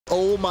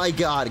Oh my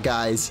god,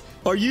 guys.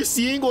 Are you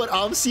seeing what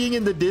I'm seeing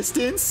in the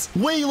distance?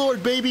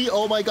 Wailord, baby.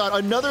 Oh my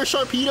god, another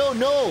Sharpedo?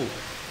 No.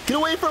 Get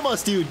away from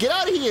us, dude. Get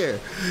out of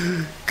here.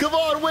 Come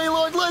on,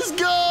 Wailord, let's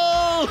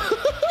go.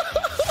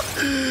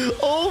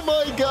 Oh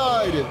my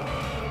god.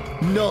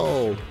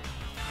 No.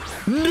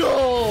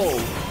 No.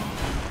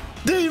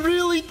 They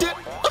really did.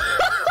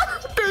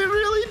 They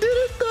really did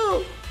it,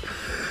 though.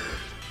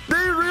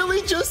 They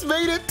really just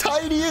made it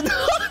tiny, and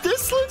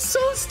this looks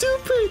so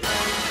stupid.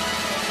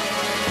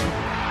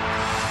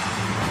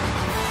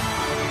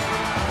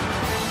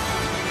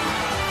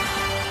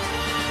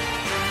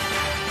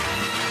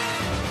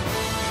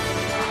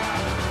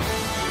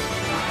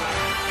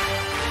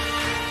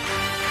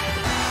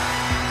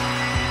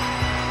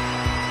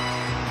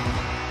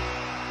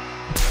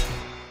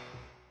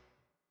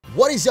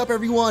 What is up,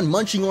 everyone?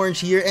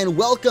 MunchingOrange here, and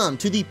welcome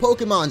to the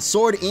Pokemon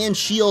Sword and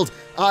Shield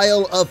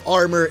Isle of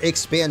Armor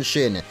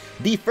expansion.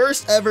 The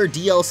first ever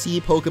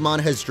DLC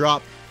Pokemon has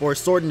dropped for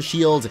Sword and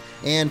Shield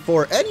and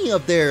for any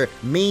of their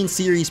main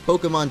series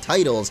Pokemon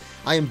titles.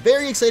 I am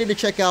very excited to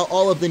check out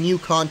all of the new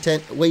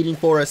content waiting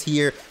for us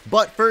here,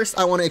 but first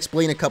I want to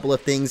explain a couple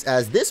of things,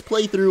 as this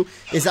playthrough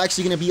is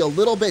actually going to be a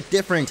little bit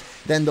different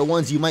than the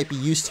ones you might be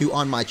used to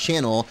on my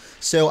channel.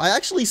 So I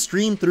actually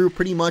streamed through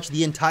pretty much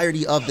the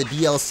entirety of the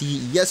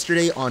DLC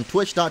yesterday on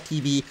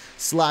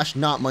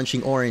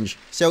twitch.tv/NotMunchingOrange.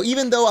 So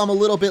even though I'm a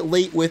little bit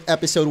late with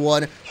episode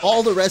 1,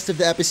 all the rest of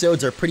the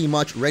episodes are pretty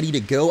much ready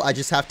to go. I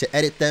just have to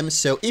edit them.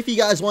 So if you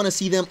guys want to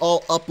see them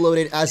all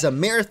uploaded as a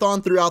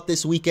marathon throughout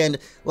this weekend,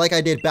 like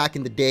I did back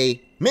in the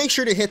day, make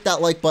sure to hit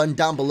that like button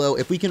down below.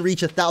 If we can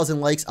reach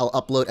 1,000 likes, I'll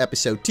upload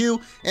episode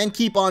 2 and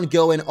keep on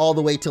going all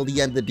the way till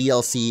the end of the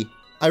DLC.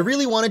 I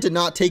really wanted to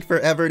not take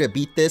forever to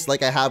beat this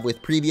like I have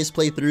with previous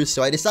playthroughs,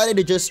 so I decided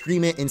to just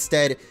stream it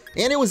instead,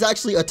 and it was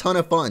actually a ton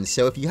of fun.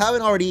 So if you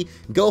haven't already,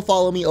 go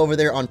follow me over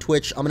there on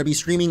Twitch. I'm going to be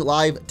streaming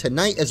live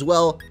tonight as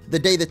well, the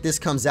day that this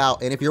comes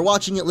out, and if you're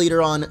watching it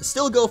later on,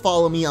 still go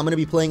follow me. I'm going to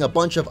be playing a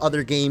bunch of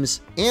other games,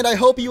 and I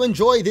hope you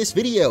enjoy this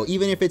video,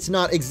 even if it's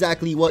not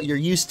exactly what you're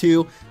used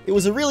to. It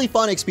was a really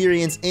fun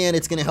experience, and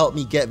it's going to help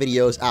me get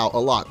videos out a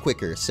lot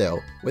quicker. So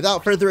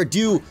without further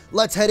ado,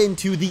 let's head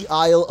into the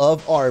Isle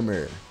of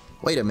Armor.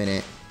 Wait a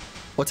minute.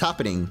 What's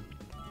happening?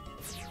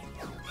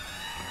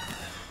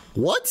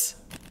 What?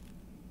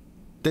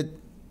 Did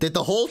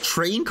the whole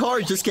train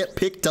car just get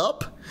picked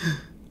up?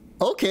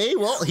 Okay,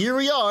 well, here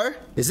we are.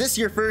 Is this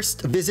your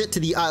first visit to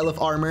the Isle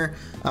of Armor?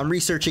 I'm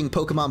researching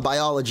Pokemon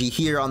biology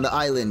here on the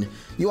island.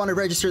 You want to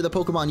register the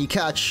Pokemon you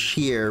catch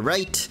here,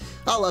 right?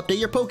 I'll update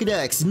your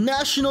Pokedex.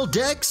 National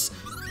Dex?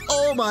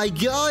 Oh my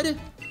god!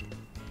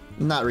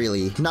 Not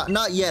really.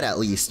 Not yet, at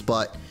least,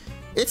 but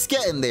it's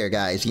getting there,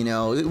 guys. You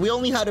know, we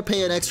only had to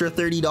pay an extra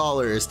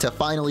 $30 to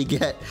finally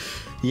get,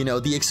 you know,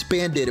 the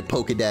expanded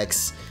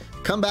Pokedex.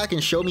 Come back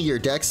and show me your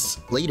dex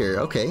later.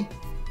 Okay.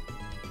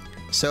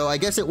 So I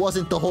guess it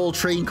wasn't the whole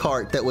train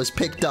cart that was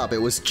picked up.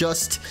 It was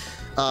just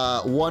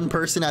one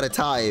person at a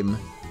time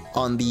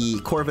on the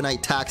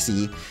Corviknight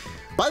taxi.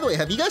 By the way,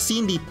 have you guys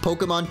seen the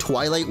Pokemon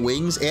Twilight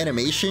Wings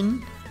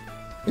animation?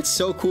 It's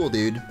so cool,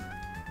 dude.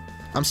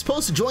 I'm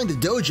supposed to join the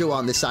dojo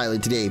on this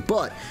island today,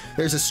 but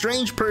there's a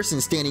strange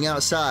person standing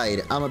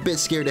outside. I'm a bit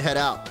scared to head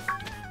out.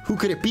 Who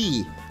could it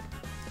be?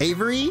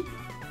 Avery?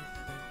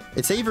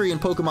 It's Avery in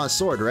Pokemon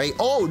Sword, right?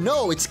 Oh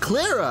no, it's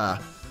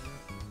Clara!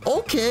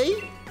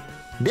 Okay.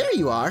 There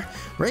you are.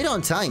 Right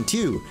on time,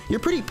 too. You're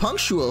pretty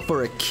punctual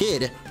for a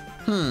kid.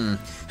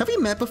 Have we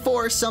met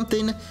before or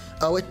something?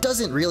 Oh, it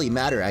doesn't really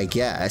matter, I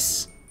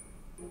guess.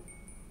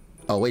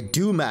 Oh, it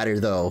do matter,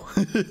 though.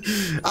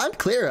 I'm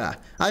Clara.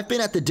 I've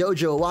been at the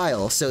dojo a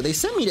while, so they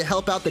sent me to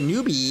help out the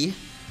newbie.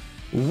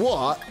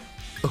 What?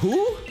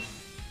 Who?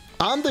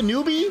 I'm the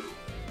newbie?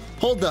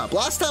 Hold up.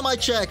 Last time I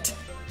checked,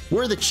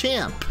 we're the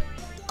champ.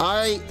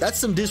 That's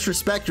some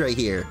disrespect right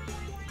here.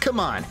 Come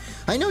on.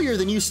 I know you're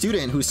the new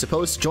student who's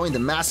supposed to join the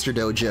Master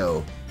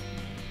Dojo.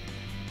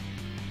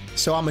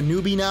 So I'm a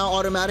newbie now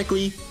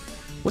automatically?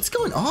 What's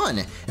going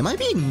on? Am I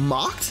being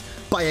mocked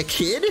by a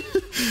kid?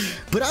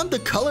 But I'm the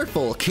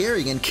colorful,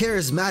 caring, and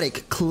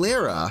charismatic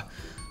Clara.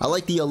 I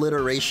like the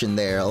alliteration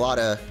there. A lot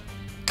of...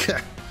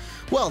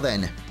 Well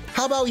then,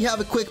 how about we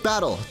have a quick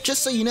battle?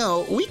 Just so you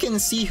know, we can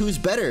see who's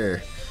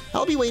better.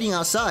 I'll be waiting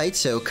outside,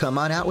 so come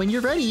on out when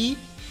you're ready.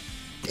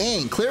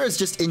 Dang, Clara's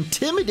just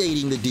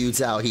intimidating the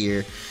dudes out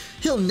here.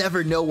 He'll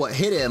never know what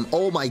hit him.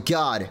 Oh my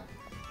god.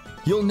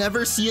 You'll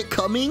never see it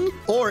coming?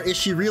 Or is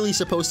she really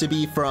supposed to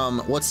be from...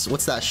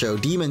 What's that show?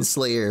 Demon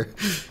Slayer.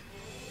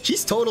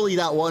 She's totally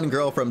that one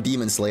girl from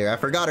Demon Slayer. I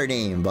forgot her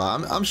name,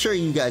 but I'm sure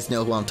you guys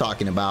know who I'm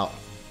talking about.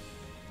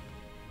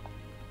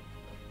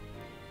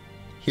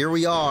 Here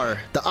we are,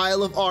 the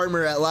Isle of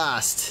Armor at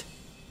last.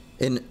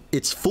 In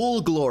its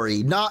full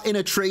glory, not in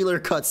a trailer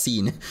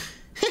cutscene.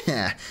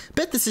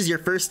 Bet this is your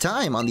first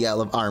time on the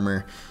Isle of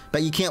Armor.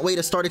 Bet you can't wait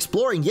to start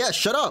exploring. Yes,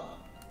 shut up.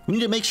 We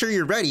need to make sure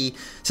you're ready,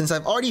 since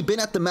I've already been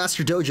at the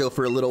Master Dojo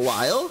for a little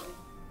while.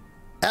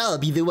 I'll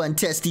be the one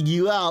testing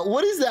you out.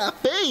 What is that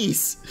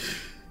face?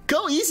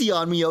 Go easy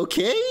on me,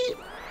 okay?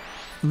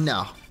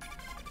 No.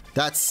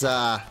 That's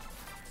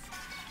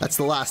That's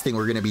the last thing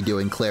we're gonna be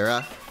doing,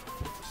 Clara.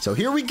 So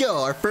here we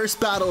go, our first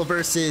battle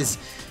versus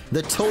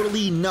the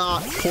totally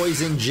not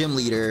poison gym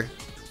leader.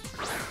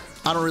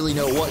 I don't really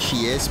know what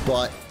she is,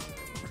 but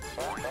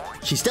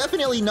she's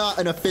definitely not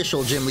an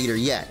official gym leader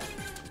yet.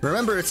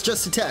 Remember, it's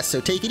just a test,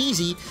 so take it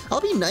easy.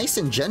 I'll be nice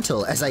and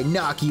gentle as I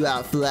knock you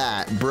out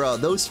flat. Bro,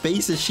 those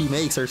faces she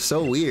makes are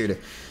so weird.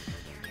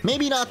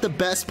 Maybe not the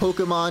best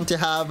Pokemon to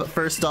have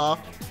first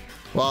off.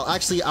 Well,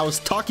 actually, I was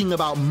talking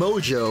about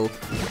Mojo,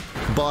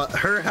 but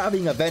her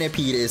having a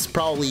Venipede is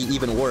probably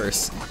even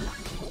worse.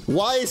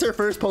 Why is her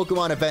first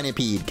Pokemon a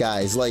Venipede,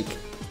 guys? Like,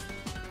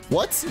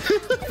 what?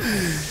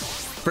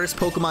 First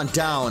Pokemon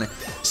down.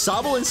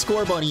 Sobble and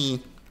Scorbunny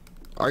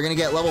are gonna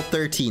get level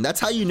 13. That's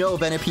how you know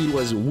Venipede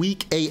was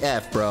weak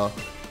AF, bro.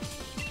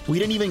 We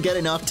didn't even get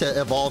enough to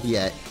evolve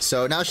yet.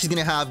 So now she's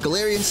gonna have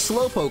Galarian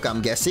Slowpoke,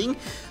 I'm guessing.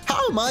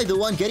 How am I the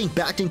one getting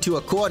backed into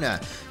a corner?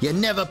 You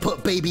never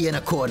put baby in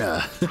a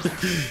corner.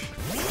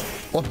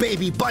 Or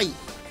baby bite.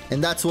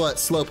 And that's what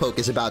Slowpoke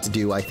is about to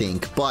do, I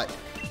think. But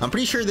I'm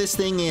pretty sure this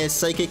thing is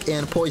Psychic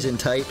and Poison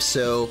type,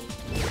 so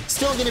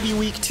still gonna be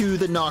weak to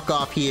the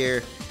knockoff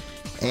here.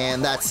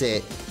 And that's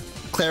it.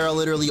 Clara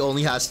literally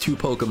only has 2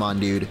 Pokemon,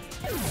 dude.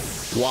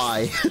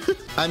 Why?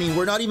 I mean,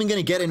 we're not even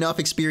gonna get enough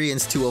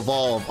experience to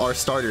evolve our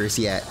starters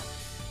yet.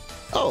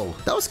 Oh,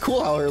 that was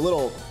cool how her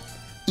little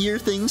ear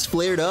things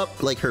flared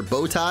up, like her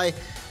bow tie.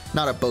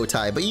 Not a bow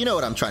tie, but you know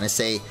what I'm trying to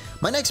say.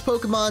 My next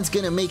Pokemon's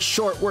gonna make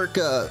short work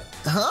of...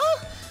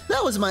 Huh?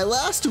 That was my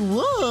last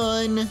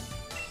one!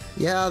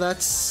 Yeah,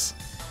 that's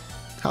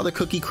how the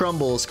cookie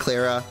crumbles,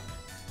 Clara.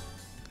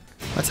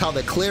 That's how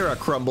the Clara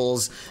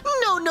crumbles.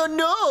 No, no,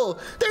 no!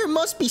 There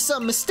must be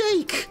some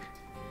mistake!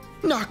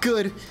 Not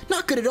good.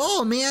 Not good at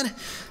all, man.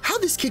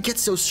 How'd this kid get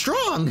so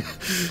strong?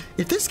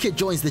 If this kid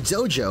joins the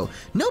dojo,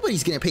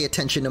 nobody's gonna pay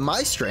attention to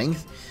my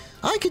strength.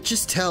 I could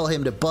just tell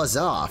him to buzz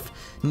off.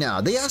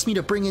 Now, they asked me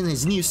to bring in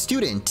his new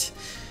student.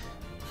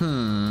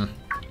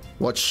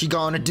 What's she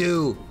gonna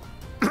do?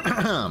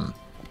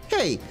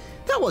 Hey,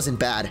 that wasn't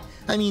bad.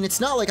 I mean, it's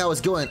not like I was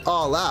going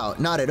all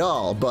out, not at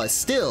all, but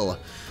still.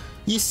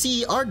 You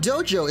see, our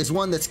dojo is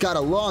one that's got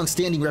a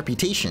long-standing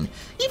reputation.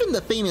 Even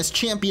the famous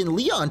champion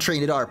Leon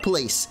trained at our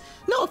place.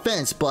 No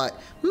offense, but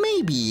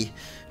maybe,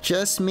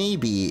 just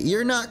maybe,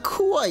 you're not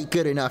quite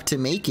good enough to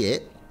make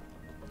it.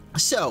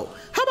 So,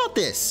 how about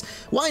this?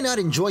 Why not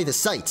enjoy the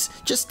sights?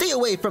 Just stay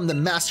away from the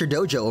Master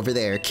Dojo over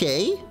there,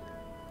 okay?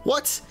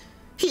 What?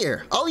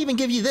 Here, I'll even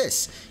give you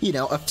this. You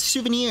know, a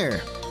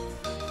souvenir.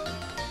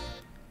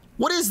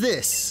 What is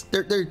this?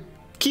 They're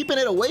keeping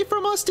it away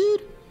from us,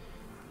 dude?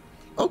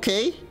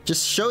 Okay,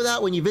 just show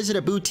that when you visit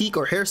a boutique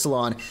or hair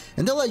salon,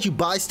 and they'll let you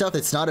buy stuff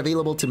that's not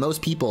available to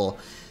most people.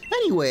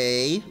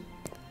 Anyway,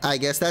 I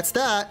guess that's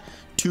that.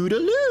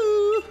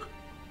 Toodaloo!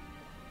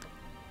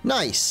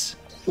 Nice.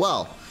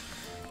 Well,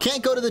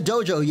 can't go to the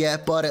dojo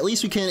yet, but at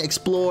least we can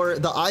explore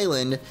the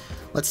island.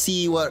 Let's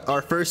see what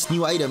our first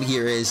new item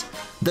here is.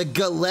 The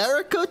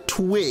Galarica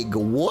Twig.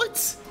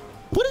 What?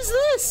 What is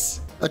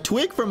this? A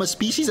twig from a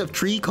species of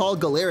tree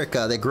called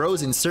Galarica that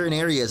grows in certain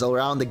areas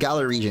around the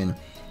Galar region.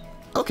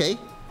 Okay,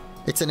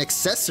 it's an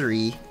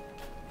accessory.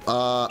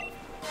 I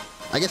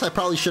guess I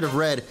probably should have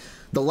read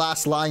the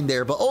last line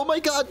there, but oh my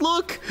god,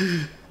 look!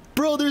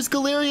 Bro, there's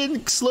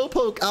Galarian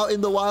Slowpoke out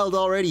in the wild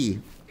already.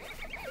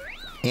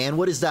 And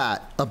what is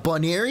that? A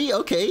Bunary?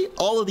 Okay,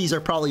 all of these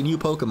are probably new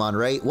Pokemon,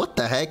 right? What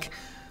the heck?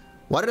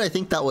 Why did I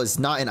think that was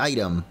not an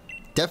item?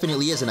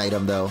 Definitely is an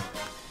item, though.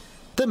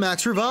 The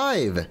Max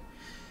Revive!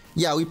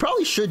 Yeah, we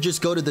probably should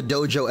just go to the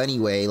dojo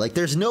anyway. Like,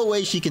 there's no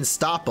way she can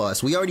stop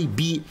us. We already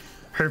beat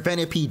her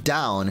Venipede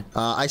down.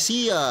 I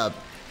see a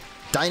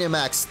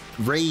Dynamax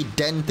Raid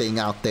Den thing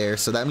out there,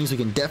 so that means we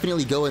can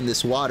definitely go in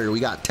this water. We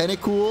got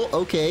Tentacool,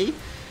 okay.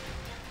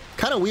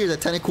 Kind of weird that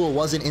Tentacool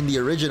wasn't in the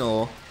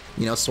original,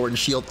 you know, Sword and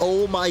Shield.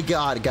 Oh my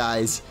god,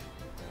 guys.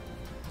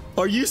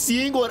 Are you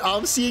seeing what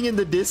I'm seeing in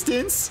the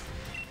distance?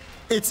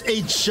 It's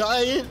a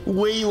giant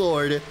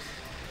Wailord.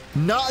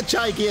 Not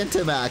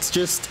Gigantamax,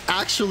 just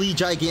actually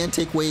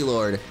gigantic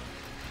Wailord.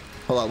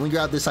 Hold on, let me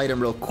grab this item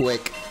real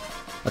quick.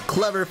 A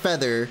Clever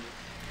Feather.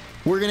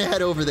 We're gonna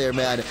head over there,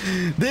 man.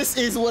 This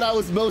is what I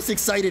was most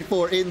excited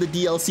for in the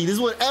DLC. This is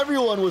what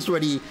everyone was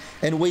ready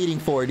and waiting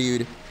for,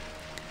 dude.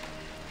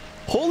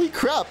 Holy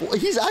crap,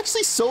 he's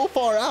actually so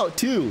far out,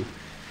 too.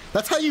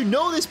 That's how you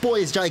know this boy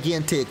is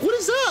gigantic. What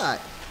is that?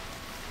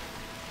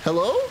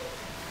 Hello?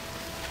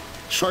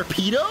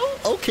 Sharpedo?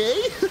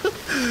 Okay.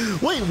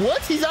 Wait,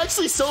 what? He's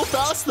actually so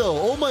fast, though.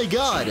 Oh my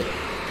god.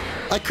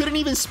 I couldn't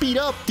even speed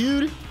up,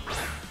 dude.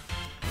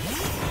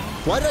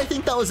 Why did I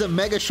think that was a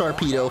Mega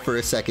Sharpedo for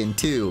a second,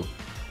 too?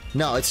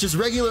 No, it's just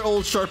regular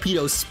old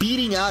Sharpedo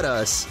speeding at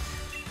us.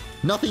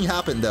 Nothing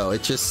happened, though.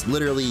 It's just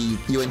literally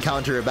you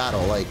encounter a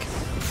battle. Like,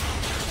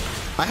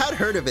 I had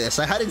heard of this.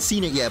 I hadn't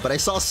seen it yet, but I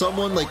saw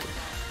someone, like,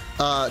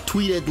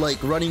 tweeted,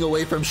 like, running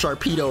away from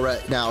Sharpedo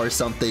right now or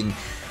something.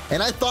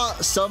 And I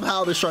thought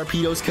somehow the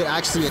Sharpedos could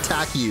actually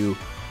attack you.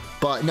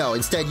 But no,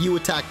 instead you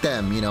attack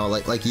them, you know,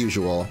 like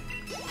usual.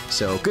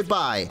 So,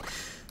 goodbye.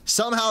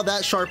 Somehow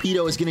that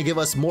Sharpedo is going to give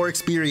us more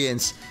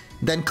experience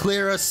than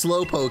Clara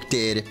Slowpoke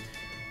did.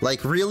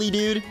 Like, really,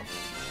 dude?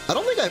 I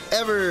don't think I've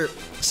ever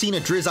seen a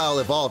Drizzile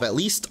evolve, at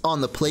least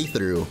on the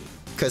playthrough.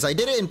 Because I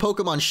did it in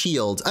Pokemon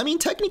Shield. I mean,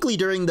 technically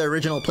during the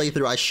original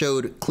playthrough, I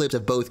showed clips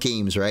of both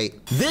games, right?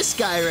 This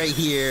guy right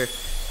here,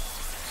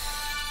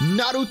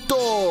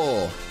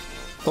 Naruto,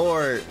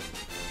 or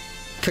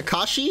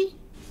Kakashi?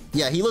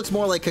 Yeah, he looks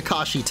more like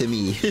Kakashi to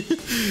me.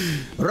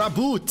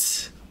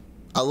 Raboot.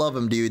 I love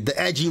him, dude. The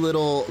edgy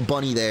little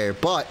bunny there.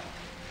 But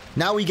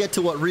now we get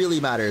to what really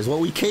matters. What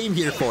we came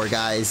here for,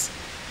 guys.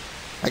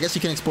 I guess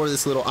you can explore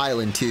this little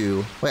island,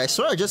 too. Wait, I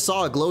swear I just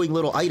saw a glowing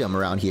little item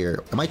around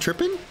here. Am I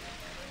tripping?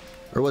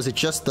 Or was it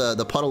just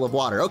the puddle of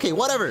water? Okay,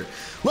 whatever.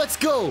 Let's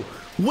go.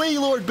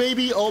 Wailord,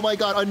 baby. Oh, my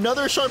God.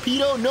 Another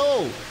Sharpedo?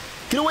 No.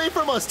 Get away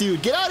from us,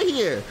 dude. Get out of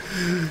here.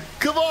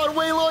 Come on,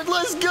 Wailord.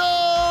 Let's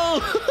go.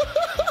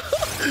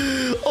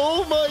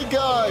 Oh, my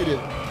God.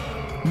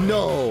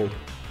 No.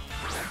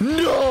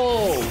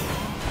 No.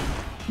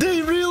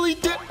 They really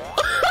did.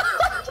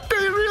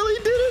 They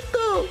really did it,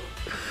 though.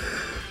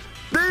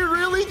 They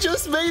really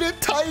just made it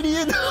tiny.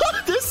 And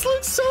this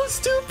looks so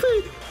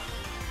stupid.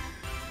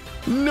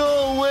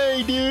 No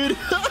way, dude.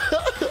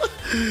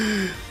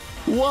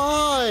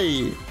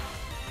 Why?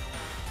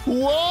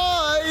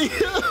 Why?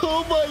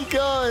 Oh my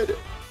god.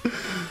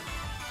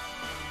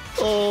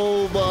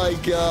 Oh my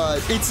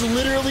god. It's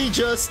literally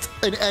just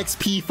an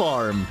XP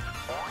farm.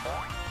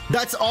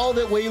 That's all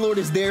that Wailord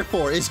is there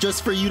for. It's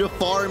just for you to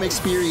farm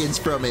experience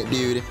from it,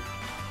 dude.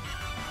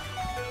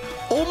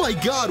 Oh my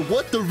god,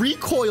 what the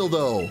recoil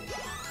though?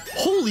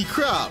 Holy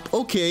crap.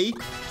 Okay.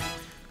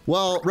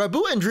 Well,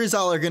 Raboot and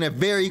Drizzile are gonna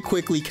very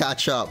quickly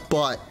catch up,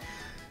 but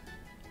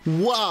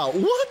wow,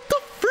 what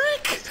the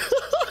frick?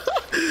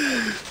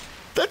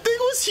 That thing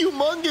was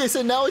humongous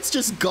and now it's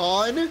just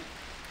gone?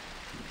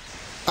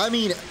 I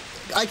mean,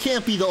 I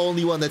can't be the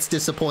only one that's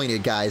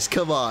disappointed, guys.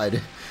 Come on.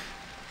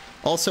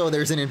 Also,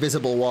 there's an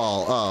invisible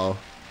wall. Oh.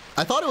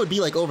 I thought it would be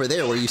like over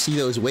there where you see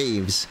those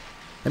waves.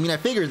 I mean, I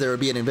figured there would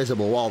be an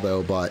invisible wall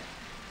though, but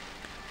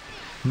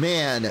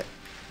man,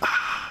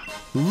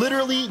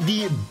 literally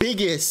the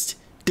biggest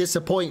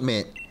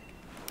disappointment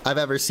I've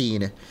ever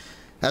seen.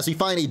 As we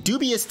find a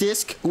dubious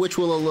disc, which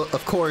will,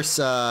 of course,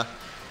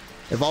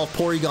 evolve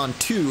Porygon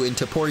 2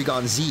 into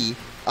Porygon Z.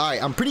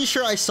 Alright, I'm pretty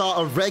sure I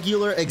saw a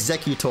regular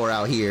Executor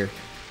out here.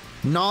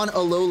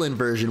 Non-Alolan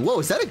version. Whoa,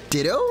 is that a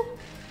Ditto?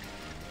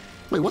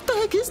 Wait, what the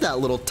heck is that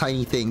little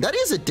tiny thing? That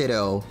is a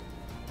Ditto.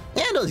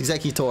 And an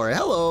Executor.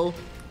 Hello.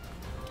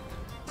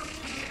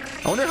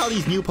 I wonder how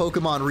these new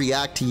Pokemon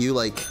react to you,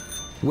 like,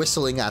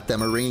 whistling at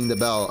them or ringing the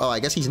bell. Oh, I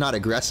guess he's not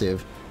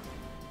aggressive.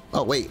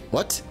 Oh, wait,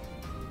 what?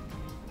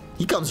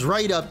 He comes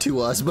right up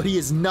to us, but he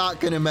is not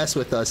gonna mess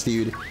with us,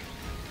 dude.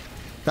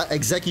 That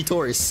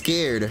Executor is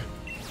scared.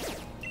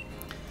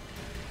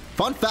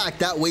 Fun fact,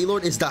 that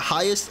Wailord is the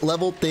highest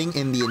level thing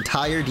in the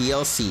entire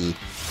DLC.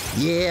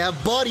 Yeah,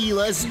 buddy,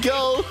 let's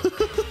go!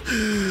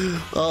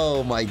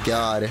 Oh my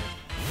god.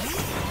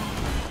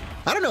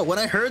 I don't know, when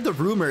I heard the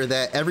rumor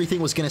that everything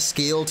was gonna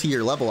scale to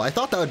your level, I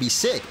thought that would be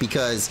sick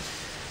because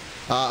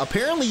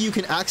apparently you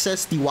can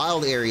access the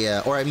wild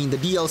area, or I mean the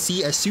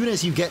DLC, as soon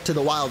as you get to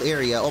the wild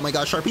area. Oh my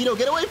god, Sharpedo,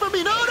 get away from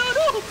me! No, no,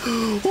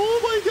 no! Oh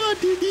my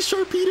god, dude, these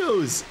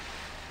Sharpedos!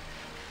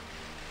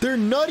 They're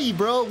nutty,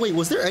 bro! Wait,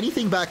 was there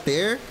anything back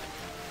there?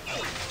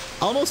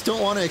 I almost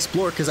don't want to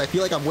explore because I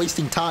feel like I'm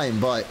wasting time,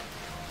 but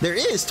there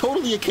is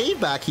totally a cave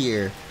back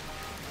here.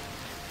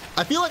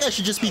 I feel like I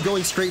should just be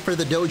going straight for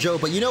the dojo,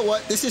 but you know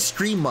what? This is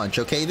Stream Munch,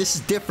 okay? This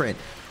is different.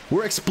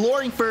 We're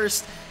exploring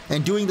first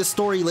and doing the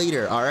story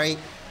later, alright?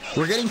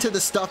 We're getting to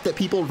the stuff that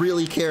people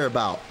really care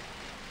about,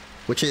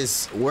 which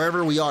is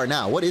wherever we are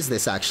now. What is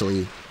this,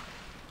 actually?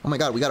 Oh my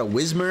god, we got a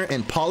Whismur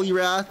and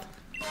Poliwrath.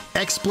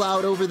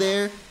 Exploud over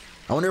there.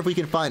 I wonder if we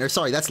can find... Or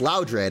sorry, that's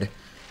Loudred.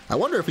 I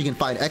wonder if we can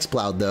find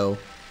Exploud, though.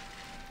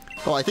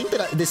 Oh, I think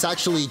that this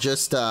actually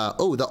just...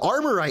 oh, the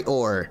Armorite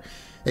Ore.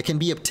 It can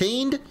be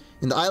obtained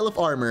in the Isle of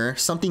Armor.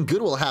 Something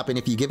good will happen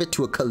if you give it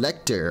to a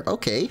collector.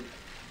 Okay.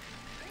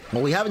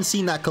 Well, we haven't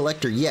seen that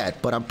collector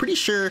yet, but I'm pretty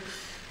sure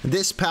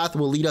this path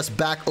will lead us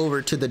back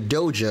over to the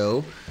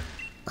dojo.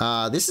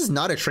 This is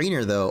not a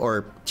trainer, though,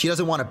 or she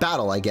doesn't want to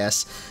battle, I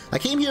guess. I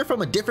came here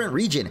from a different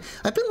region.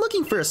 I've been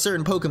looking for a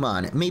certain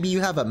Pokemon. Maybe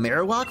you have a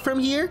Marowak from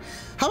here?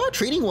 How about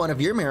trading one of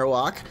your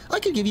Marowak? I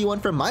could give you one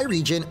from my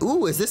region.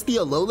 Ooh, is this the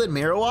Alolan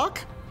Marowak?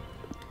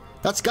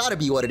 That's gotta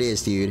be what it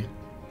is, dude.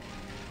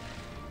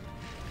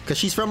 Because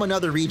she's from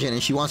another region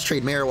and she wants to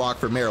trade Marowak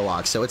for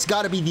Marowak, so it's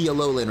gotta be the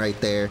Alolan right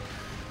there.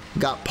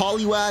 We got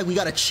Poliwag, we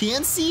got a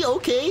Chansey,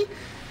 okay.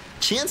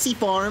 Chansey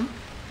farm.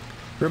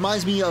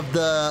 Reminds me of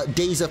the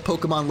days of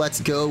Pokemon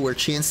Let's Go where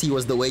Chansey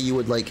was the way you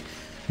would like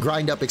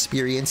grind up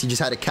experience. You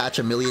just had to catch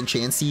a million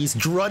Chanseys.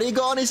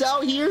 Druddigon is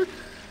out here?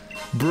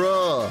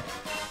 Bruh.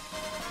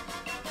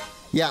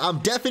 Yeah, I'm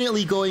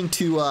definitely going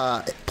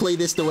to play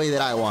this the way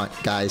that I want,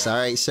 guys.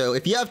 Alright, so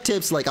if you have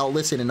tips, like, I'll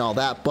listen and all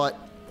that, but,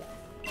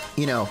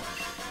 you know,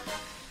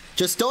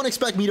 just don't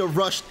expect me to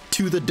rush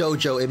to the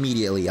dojo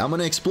immediately. I'm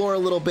going to explore a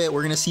little bit.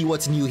 We're going to see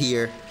what's new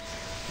here.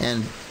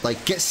 and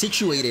like get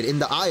situated in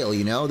the Isle,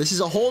 you know? This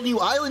is a whole new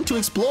island to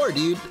explore,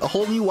 dude. A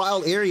whole new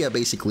wild area,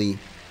 basically.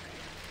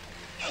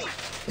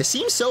 It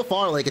seems so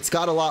far like it's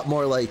got a lot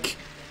more like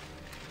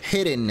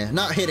hidden,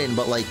 not hidden,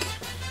 but like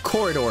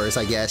corridors,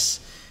 I guess.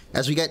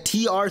 As we get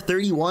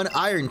TR31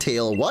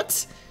 Irontail.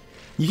 What?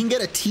 You can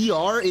get a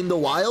TR in the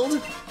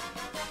wild?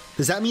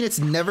 Does that mean it's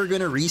never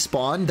gonna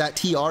respawn? That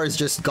TR is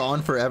just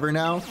gone forever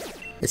now?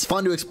 It's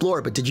fun to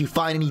explore, but did you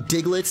find any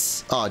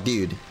Digletts? Oh,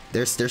 dude.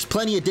 There's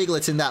plenty of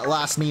Digletts in that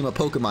last Name a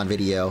Pokemon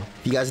video.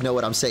 If you guys know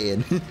what I'm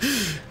saying.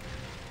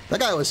 That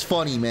guy was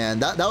funny, man.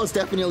 That was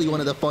definitely one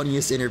of the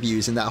funniest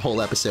interviews in that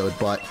whole episode,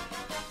 but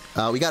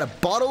we got a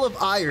bottle of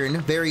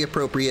iron, very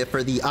appropriate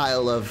for the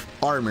Isle of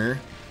Armor.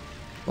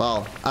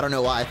 Well, I don't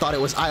know why I thought it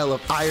was Isle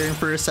of Iron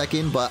for a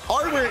second, but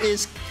armor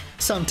is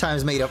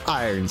sometimes made of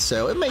iron,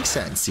 so it makes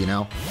sense, you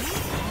know?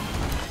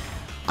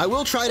 I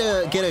will try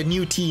to get a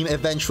new team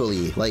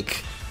eventually.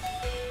 Like,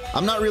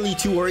 I'm not really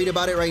too worried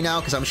about it right now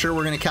because I'm sure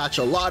we're going to catch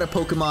a lot of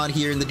Pokemon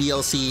here in the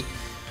DLC.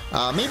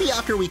 Maybe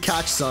after we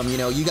catch some, you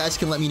know, you guys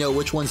can let me know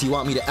which ones you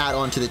want me to add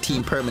on to the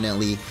team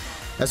permanently.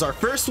 As our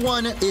first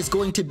one is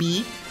going to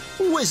be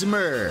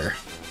Whismur.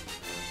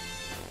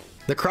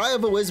 The cry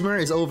of a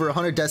Whismur is over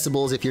 100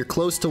 decibels if you're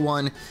close to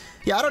one.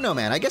 Yeah, I don't know,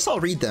 man. I guess I'll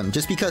read them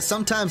just because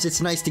sometimes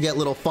it's nice to get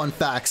little fun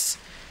facts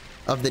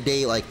of the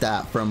day like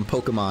that from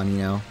Pokemon, you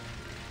know?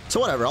 So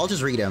whatever, I'll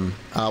just read them.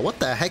 What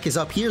the heck is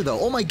up here, though?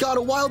 Oh my god,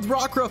 a wild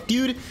Rockruff,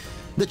 dude!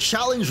 The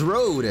Challenge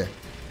Road.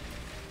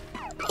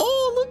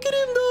 Oh, look at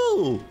him,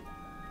 though!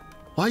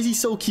 Why is he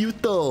so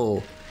cute,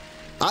 though?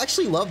 I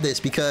actually love this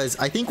because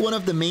I think one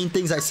of the main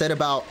things I said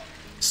about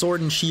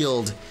Sword and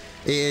Shield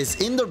is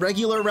in the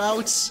regular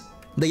routes,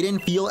 they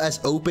didn't feel as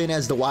open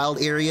as the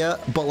wild area,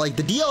 but like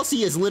the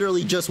DLC is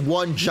literally just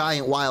one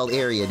giant wild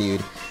area,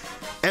 dude.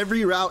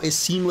 Every route is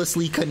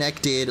seamlessly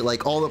connected,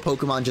 like all the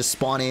Pokemon just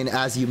spawn in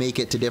as you make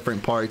it to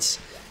different parts.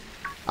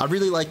 I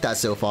really like that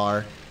so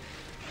far.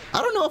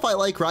 I don't know if I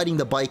like riding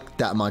the bike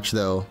that much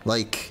though.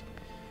 Like,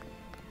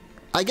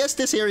 I guess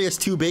this area is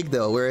too big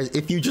though, whereas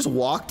if you just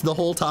walked the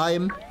whole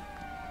time,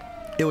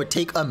 it would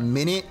take a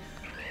minute.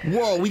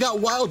 Whoa, we got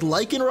wild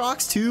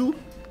Lycanrocs too?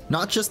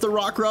 Not just the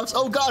Rockruffs.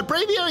 Oh god,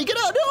 Braviary, get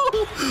out!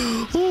 No!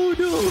 Oh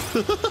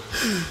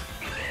no!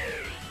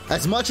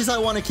 As much as I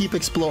want to keep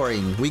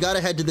exploring, we gotta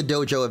head to the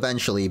dojo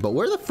eventually, but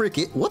where the frick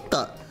it? What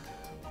the?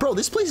 Bro,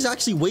 this place is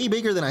actually way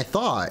bigger than I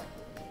thought.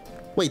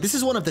 Wait, this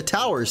is one of the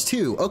towers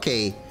too.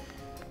 Okay.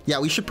 Yeah,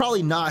 we should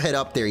probably not head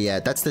up there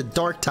yet. That's the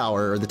Dark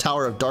Tower, or the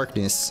Tower of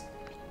Darkness.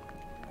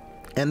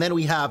 And then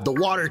we have the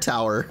Water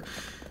Tower,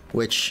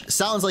 which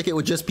sounds like it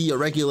would just be a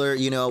regular,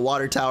 you know,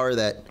 water tower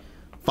that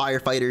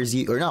firefighters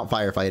use, or not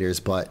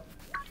firefighters, but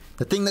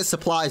the thing that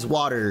supplies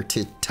water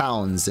to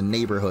towns and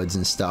neighborhoods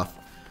and stuff.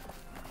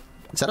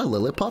 Is that a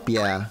Lillipup?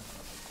 Yeah.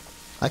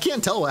 I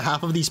can't tell what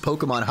half of these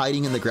Pokemon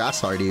hiding in the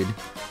grass are, dude.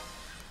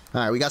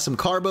 Alright, we got some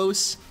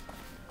Carbos.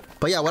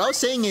 But yeah, what I was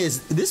saying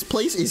is, this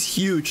place is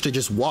huge to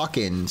just walk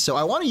in. So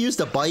I want to use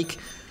the bike,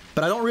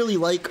 but I don't really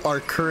like our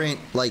current,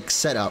 like,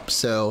 setup.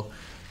 So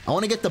I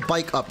want to get the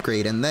bike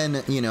upgrade, and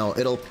then, you know,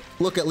 it'll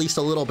look at least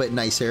a little bit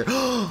nicer.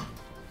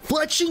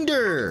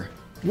 Fletchinder!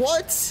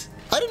 What?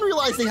 I didn't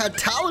realize they had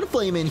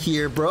Talonflame in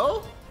here,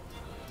 bro.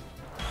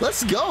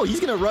 Let's go. He's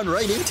going to run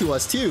right into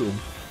us, too.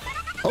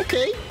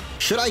 Okay.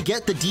 Should I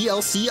get the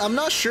DLC? I'm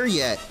not sure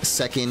yet.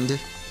 Second.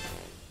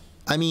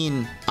 I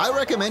mean, I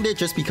recommend it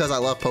just because I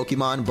love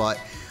Pokemon, but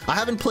I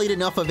haven't played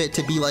enough of it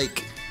to be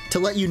like, to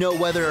let you know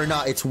whether or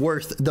not it's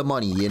worth the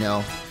money, you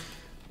know?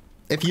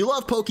 If you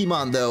love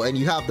Pokemon, though, and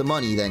you have the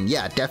money, then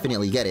yeah,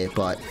 definitely get it,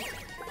 but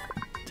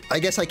I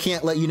guess I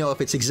can't let you know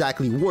if it's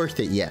exactly worth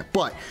it yet.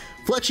 But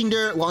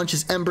Fletchinder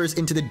launches embers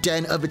into the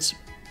den of its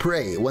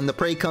prey. When the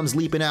prey comes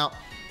leaping out,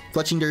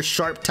 Fletchinder's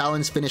sharp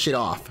talons finish it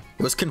off.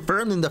 It was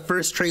confirmed in the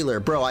first trailer.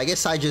 Bro, I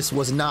guess I just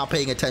was not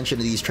paying attention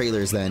to these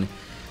trailers then.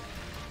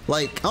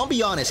 Like, I'll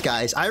be honest,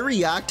 guys. I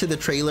react to the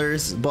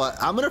trailers, but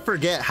I'm gonna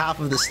forget half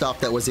of the stuff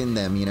that was in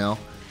them, you know?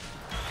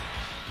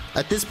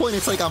 At this point,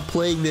 it's like I'm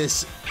playing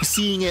this,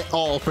 seeing it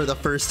all for the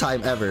first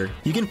time ever.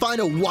 You can find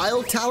a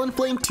wild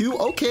Talonflame too?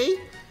 Okay.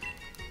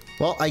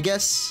 Well, I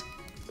guess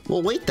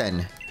we'll wait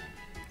then.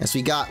 As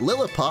we got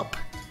Lillipup.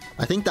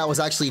 I think that was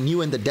actually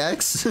new in the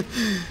decks.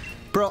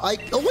 Bro,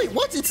 oh wait,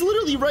 what? It's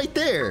literally right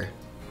there.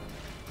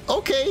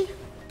 Okay.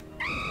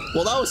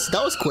 Well,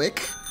 that was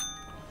quick.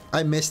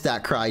 I missed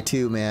that cry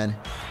too, man.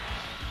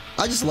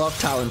 I just love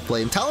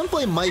Talonflame.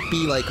 Talonflame might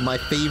be like my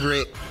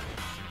favorite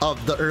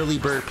of the early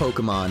bird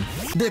Pokemon.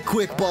 The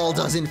quick ball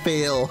doesn't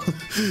fail.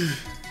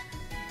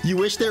 You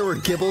wish there were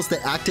Gibbles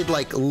that acted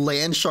like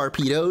land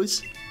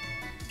Sharpedos?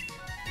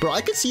 Bro, I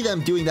could see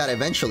them doing that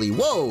eventually.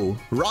 Whoa!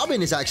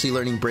 Robin is actually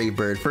learning Brave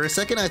Bird. For a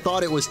second, I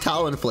thought it was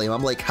Talonflame.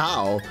 I'm like,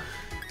 how?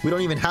 We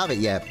don't even have it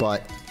yet,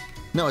 but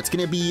no, it's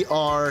gonna be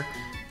our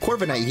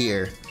Corviknight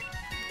here.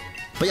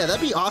 But yeah,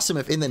 that'd be awesome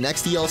if in the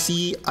next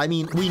DLC, I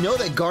mean, we know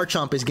that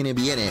Garchomp is gonna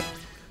be in it.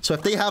 So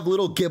if they have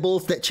little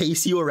Gibbles that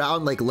chase you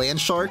around like land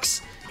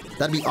sharks,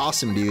 that'd be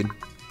awesome, dude.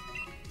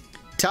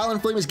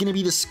 Talonflame is going to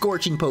be the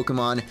scorching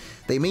Pokemon.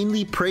 They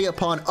mainly prey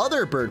upon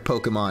other bird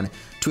Pokemon.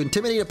 To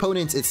intimidate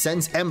opponents, it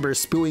sends embers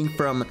spewing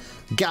from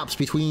gaps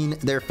between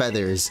their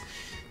feathers.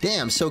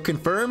 Damn, so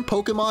confirmed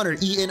Pokemon are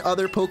eating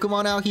other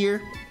Pokemon out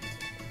here?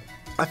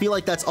 I feel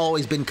like that's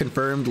always been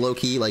confirmed,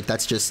 low-key, like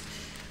that's just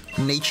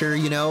nature,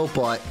 you know,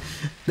 but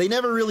they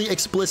never really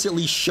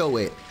explicitly show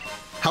it.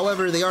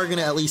 However, they are going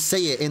to at least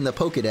say it in the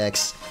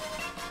Pokedex.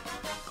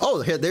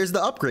 Oh, here, there's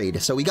the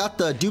upgrade. So we got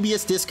the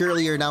Dubious Disc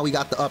earlier, now we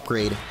got the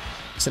upgrade.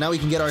 So now we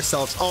can get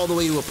ourselves all the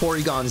way to a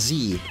Porygon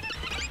Z.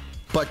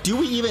 But do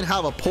we even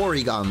have a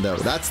Porygon, though?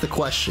 That's the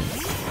question.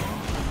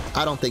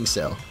 I don't think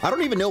so. I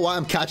don't even know why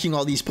I'm catching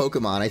all these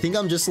Pokemon. I think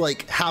I'm just,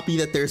 like, happy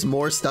that there's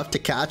more stuff to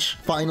catch,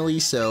 finally,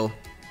 so...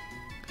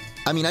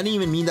 I mean, I didn't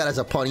even mean that as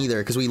a pun either,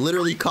 because we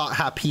literally caught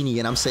Happiny,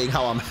 and I'm saying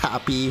how I'm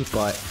happy,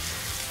 but...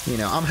 You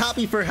know, I'm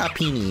happy for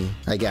Happiny,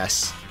 I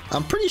guess.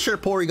 I'm pretty sure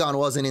Porygon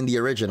wasn't in the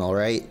original,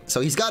 right? So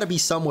he's got to be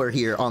somewhere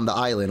here on the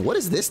island. What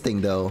is this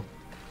thing, though?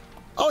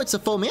 Oh, it's a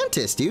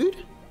Fomantis, dude.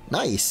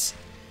 Nice.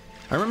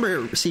 I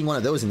remember seeing one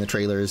of those in the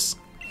trailers.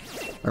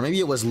 Or maybe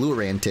it was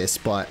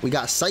Lurantis, but we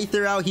got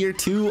Scyther out here,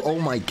 too. Oh,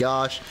 my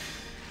gosh.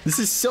 This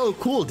is so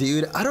cool,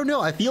 dude. I don't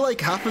know. I feel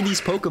like half of these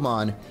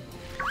Pokemon...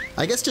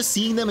 I guess just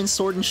seeing them in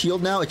Sword and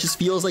Shield now, it just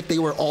feels like they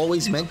were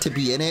always meant to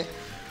be in it.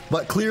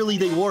 But clearly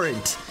they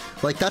weren't.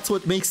 Like, that's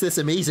what makes this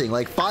amazing.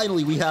 Like,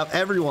 finally, we have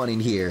everyone in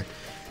here.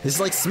 This is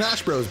like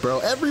Smash Bros, bro.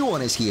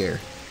 Everyone is here.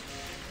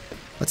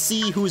 Let's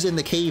see who's in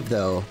the cave,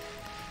 though.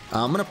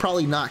 I'm gonna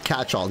probably not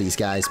catch all these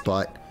guys,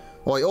 but...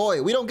 Oi,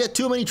 oi, we don't get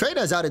too many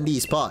trainers out in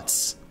these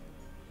parts.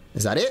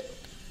 Is that it?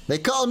 They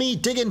call me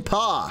Diggin'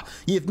 Pa.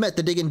 You've met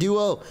the Diggin'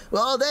 Duo?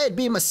 Well, they'd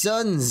be my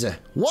sons.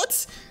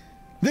 What?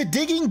 The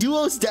Digging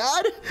Duo's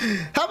dad?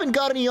 Haven't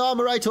got any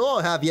Armorite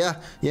ore, have ya?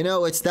 You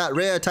know, it's that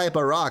rare type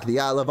of rock the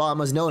Isle of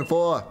Armor's known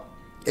for.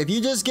 If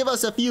you just give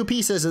us a few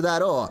pieces of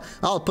that ore,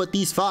 I'll put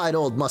these fine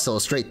old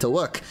muscles straight to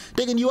work,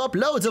 digging you up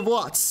loads of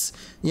watts.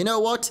 You know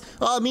what?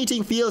 Our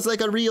meeting feels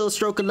like a real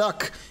stroke of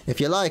luck. If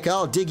you like,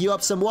 I'll dig you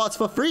up some watts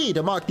for free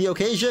to mark the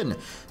occasion.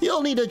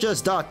 You'll need to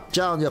just dot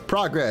down your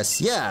progress.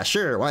 Yeah,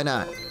 sure, why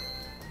not?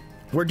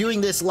 We're doing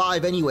this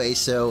live anyway,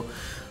 so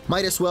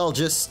might as well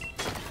just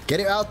get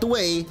it out the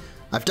way.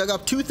 I've dug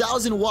up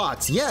 2,000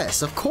 watts.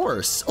 Yes, of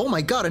course. Oh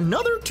my god,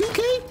 another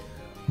 2K?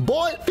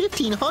 Boy,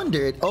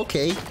 1,500.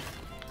 Okay.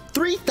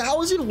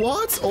 3,000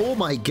 watts? Oh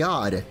my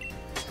god.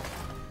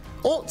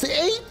 Oh,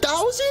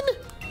 8,000?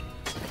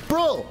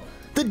 Bro,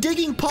 the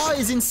Digging Pa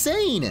is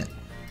insane.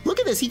 Look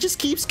at this. He just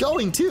keeps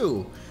going,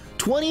 too.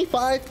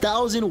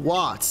 25,000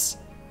 watts.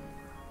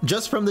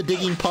 Just from the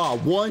Digging Pa.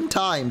 One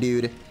time,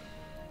 dude.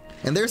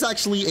 And there's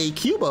actually a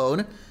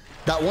Cubone.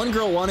 That one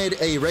girl wanted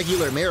a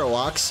regular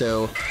Marowak,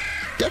 so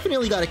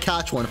definitely got to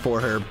catch one for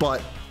her.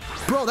 But,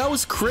 bro, that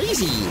was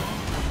crazy.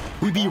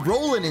 We'd be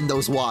rolling in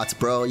those watts,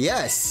 bro.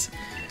 Yes.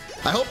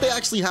 I hope they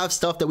actually have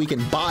stuff that we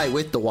can buy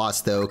with the watts,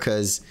 though,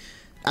 because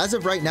as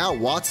of right now,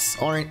 watts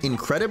aren't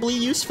incredibly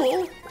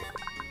useful.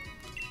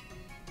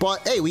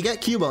 But, hey, we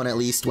get Cubone at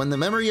least. When the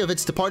memory of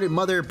its departed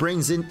mother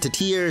brings into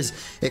tears,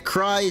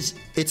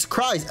 its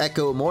cries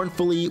echo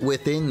mournfully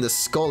within the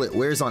skull it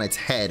wears on its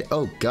head.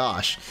 Oh,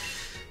 gosh.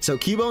 So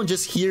Cubone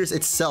just hears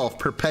itself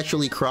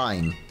perpetually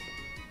crying.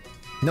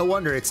 No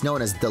wonder it's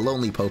known as the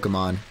lonely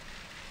Pokemon.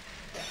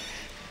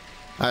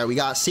 Alright, we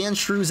got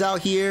Sandshrews out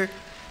here.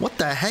 What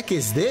the heck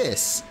is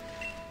this?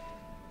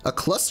 A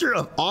cluster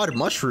of odd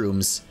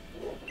mushrooms.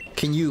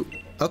 Can you...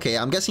 Okay,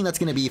 I'm guessing that's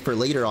going to be for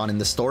later on in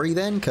the story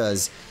then,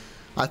 because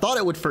I thought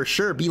it would for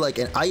sure be like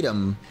an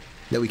item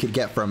that we could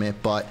get from it,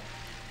 but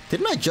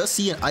didn't I just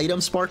see an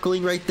item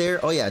sparkling right there?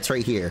 Oh yeah, it's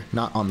right here.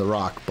 Not on the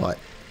rock, but...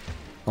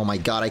 Oh my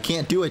god, I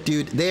can't do it,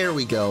 dude. There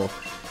we go.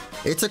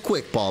 It's a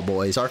quick ball,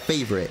 boys. Our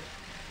favorite.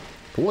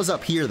 What was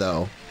up here,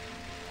 though?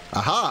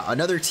 Aha,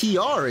 another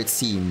TR, it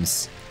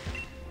seems.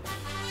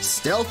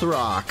 Stealth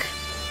Rock.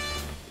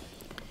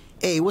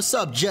 Hey, what's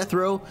up,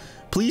 Jethro?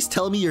 Please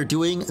tell me you're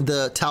doing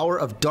the Tower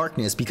of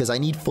Darkness because I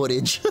need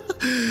footage.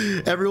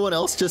 Everyone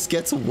else just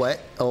gets wet.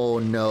 Oh,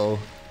 no.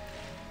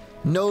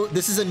 No,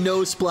 this is a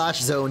no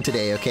splash zone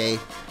today, okay?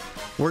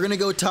 We're gonna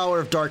go Tower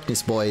of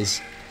Darkness,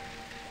 boys.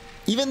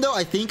 Even though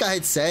I think I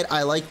had said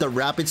I like the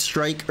Rapid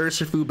Strike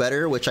Urshifu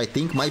better, which I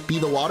think might be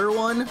the water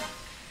one.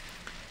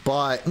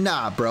 But,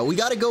 nah, bro. We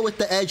gotta go with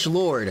the Edge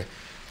Lord.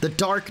 The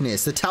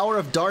Darkness. The Tower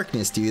of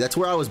Darkness, dude. That's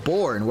where I was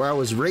born. Where I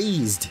was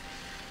raised.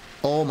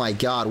 Oh my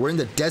god. We're in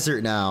the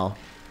desert now.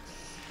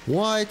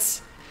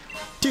 What?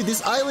 Dude,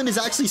 this island is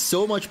actually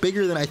so much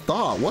bigger than I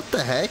thought. What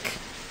the heck?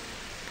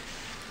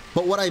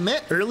 But what I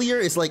meant earlier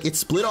is, like, it's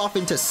split off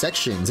into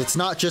sections. It's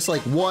not just,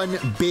 like, one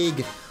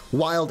big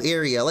wild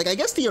area. Like, I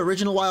guess the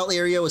original wild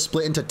area was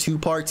split into 2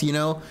 parts, you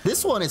know?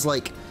 This one is,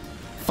 like,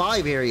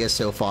 5 areas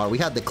so far. We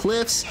had the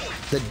cliffs,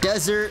 the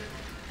desert,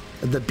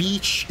 the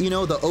beach, you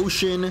know, the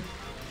ocean.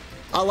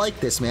 I like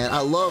this, man. I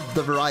love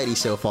the variety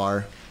so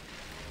far.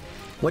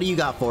 What do you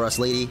got for us,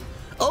 lady?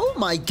 Oh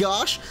my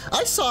gosh,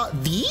 I saw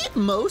the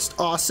most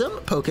awesome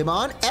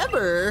Pokemon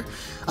ever.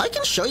 I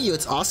can show you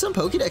its awesome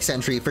Pokédex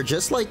entry for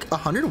just like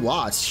 100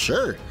 watts,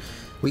 sure.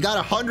 We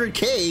got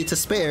 100K to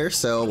spare,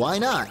 so why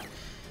not?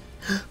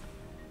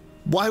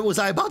 Why was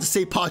I about to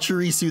say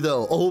Pachirisu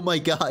though? Oh my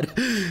god.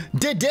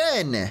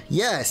 Deden!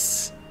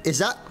 Yes. Is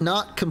that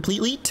not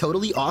completely,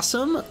 totally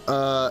awesome?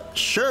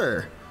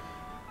 Sure.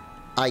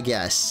 I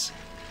guess.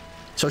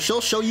 So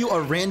she'll show you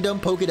a random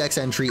Pokedex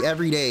entry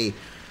every day.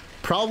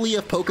 Probably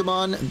of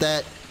Pokemon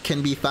that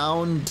can be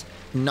found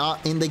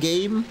not in the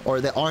game,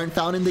 or that aren't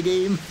found in the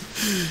game.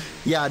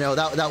 Yeah, no,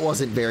 that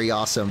wasn't very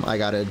awesome, I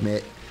gotta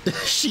admit.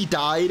 She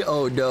died?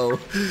 Oh no.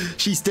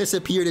 She's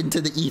disappeared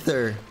into the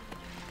ether.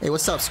 Hey,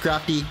 what's up,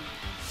 Scrafty?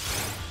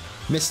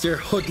 Mr.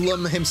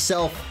 Hoodlum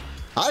himself.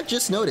 I've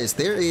just noticed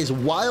there is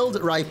wild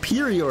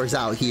Rhyperiors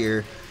out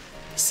here.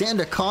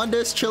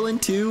 Sandaconda's chilling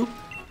too.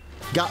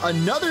 Got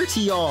another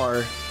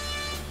TR.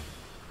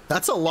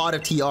 That's a lot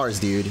of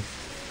TRs, dude.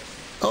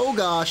 Oh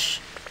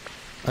gosh.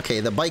 Okay,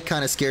 the bike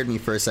kind of scared me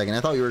for a second. I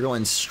thought we were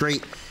going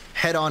straight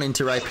head on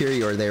into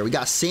Rhyperior there. We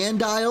got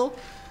Sandile.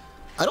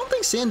 I don't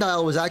think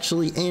Sandile was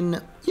actually in...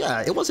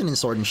 Yeah, it wasn't in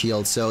Sword and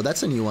Shield, so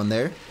that's a new one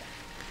there.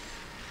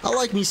 I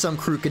like me some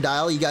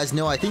Crocodile. You guys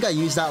know, I think I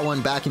used that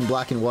one back in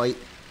Black and White,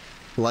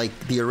 like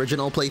the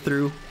original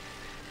playthrough.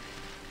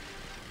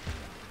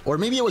 Or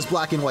maybe it was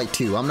Black and White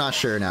 2, I'm not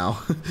sure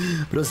now. But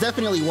it was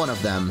definitely one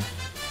of them.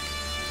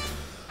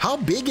 How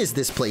big is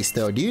this place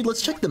though, dude?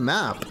 Let's check the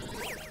map.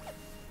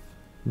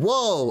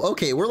 Whoa,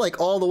 okay, we're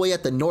like all the way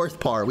at the north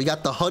part. We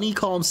got the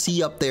Honeycomb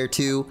Sea up there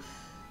too.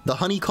 The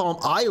Honeycomb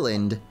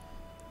Island.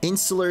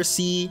 Insular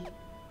Sea.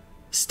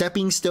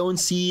 Stepping Stone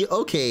Sea.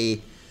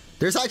 Okay.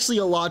 There's actually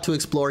a lot to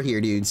explore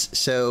here, dudes.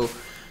 So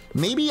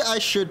maybe I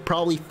should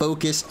probably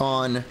focus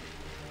on,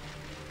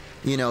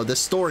 you know, the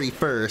story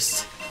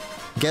first.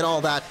 Get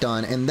all that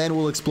done, and then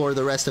we'll explore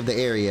the rest of the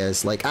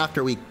areas. Like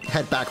after we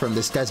head back from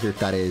this desert,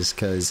 that is,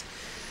 because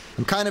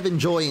I'm kind of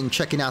enjoying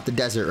checking out the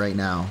desert right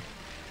now.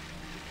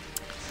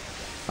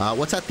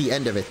 What's at the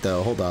end of it,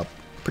 though? Hold up.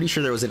 Pretty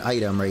sure there was an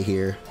item right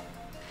here.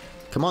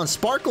 Come on,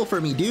 sparkle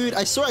for me, dude.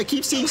 I swear I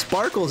keep seeing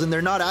sparkles, and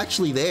they're not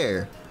actually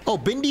there. Oh,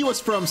 Bindi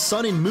was from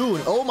Sun and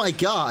Moon. Oh my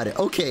god.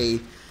 Okay.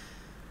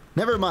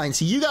 Never mind.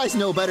 See, you guys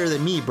know better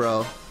than me,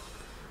 bro.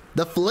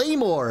 The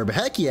Flame Orb.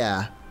 Heck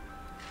yeah.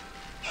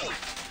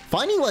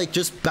 Finding, like,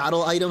 just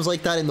battle items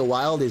like that in the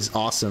wild is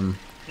awesome.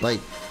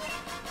 Like,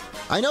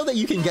 I know that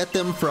you can get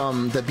them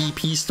from the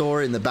BP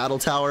store in the Battle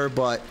Tower,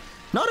 but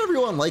not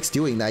everyone likes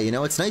doing that, you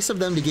know? It's nice of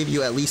them to give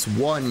you at least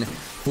one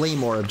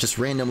Flame Orb just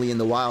randomly in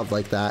the wild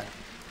like that.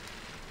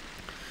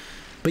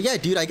 But yeah,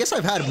 dude, I guess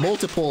I've had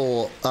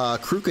multiple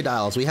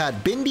Crocodiles. We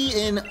had Bindi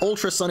in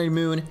Ultra Sun and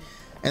Moon,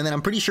 and then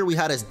I'm pretty sure we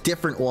had a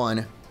different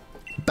one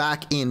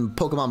back in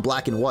Pokemon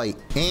Black and White.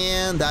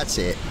 And that's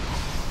it.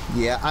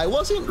 Yeah, I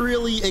wasn't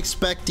really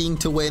expecting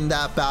to win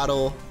that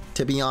battle,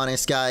 to be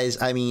honest,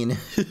 guys. I mean,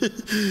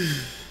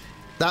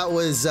 that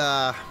was...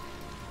 the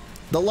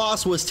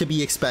loss was to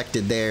be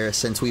expected there,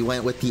 since we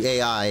went with the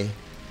AI.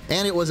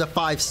 And it was a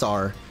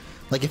 5-star.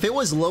 Like, if it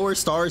was lower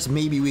stars,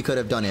 maybe we could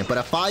have done it. But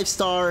a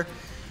 5-star...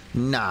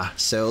 Nah,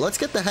 so let's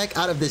get the heck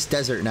out of this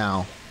desert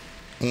now.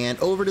 And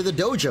over to the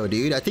dojo,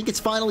 dude. I think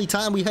it's finally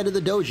time we head to the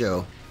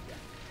dojo.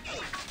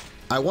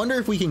 I wonder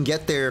if we can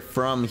get there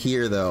from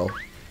here, though.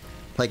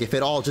 Like, if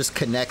it all just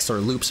connects or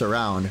loops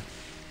around.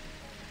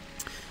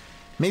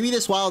 Maybe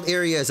this wild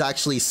area is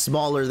actually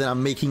smaller than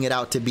I'm making it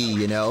out to be,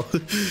 you know?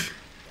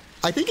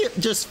 I think it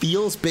just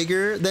feels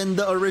bigger than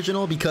the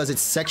original because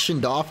it's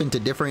sectioned off into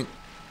different,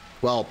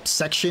 well,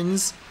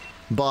 sections.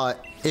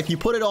 But if you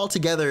put it all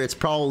together, it's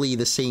probably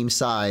the same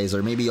size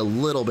or maybe a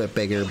little bit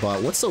bigger.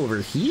 But what's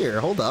over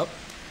here? Hold up.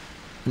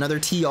 Another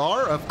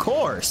TR? Of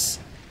course.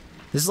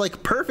 This is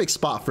like perfect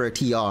spot for a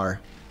TR.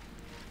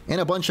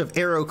 And a bunch of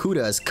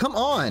Aerokudas. Come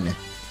on.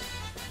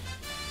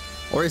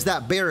 Or is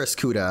that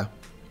Barraskewda?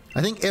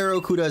 I think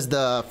Aerokuda is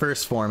the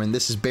first form and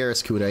this is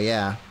Barraskewda,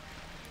 yeah.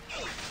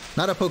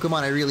 Not a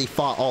Pokemon I really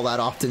fought all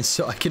that often,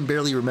 so I can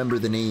barely remember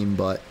the name,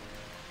 but...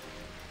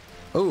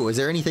 Oh, is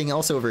there anything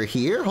else over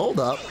here? Hold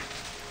up.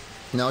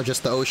 No,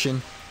 just the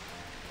ocean.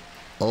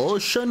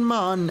 Ocean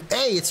man.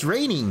 Hey, it's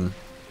raining.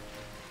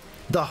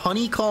 The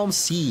Honeycomb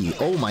Sea.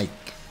 Oh my...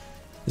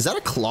 Is that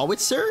a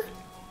Clawitzer?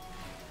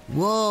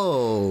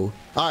 Whoa.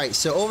 Alright,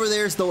 so over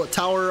there's the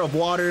Tower of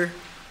Water.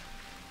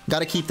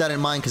 Gotta keep that in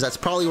mind, because that's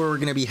probably where we're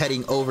going to be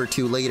heading over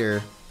to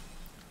later.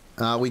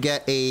 We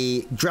get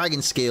a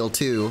Dragon Scale,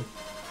 too.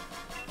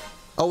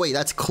 Oh wait,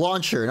 that's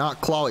Clauncher,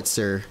 not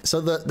Clawitzer.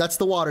 So that's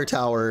the water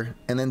tower,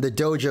 and then the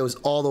dojo's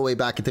all the way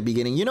back at the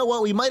beginning. You know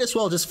what? We might as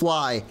well just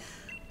fly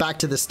back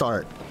to the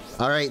start.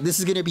 All right, this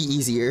is gonna be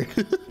easier.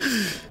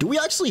 Do we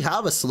actually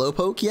have a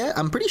Slowpoke yet?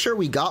 I'm pretty sure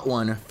we got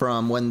one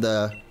from when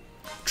the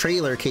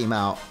trailer came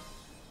out.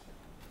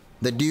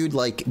 The dude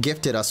like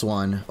gifted us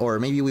one, or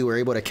maybe we were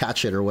able to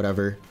catch it or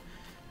whatever.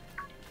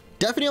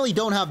 Definitely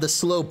don't have the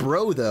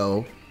Slowbro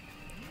though,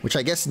 which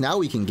I guess now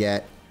we can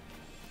get.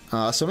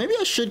 So maybe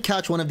I should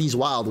catch one of these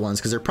wild ones,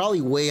 because they're probably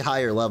way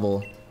higher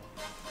level.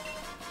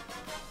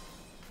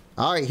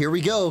 Alright, here we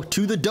go.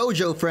 To the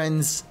dojo,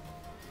 friends.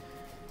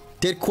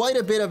 Did quite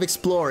a bit of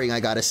exploring,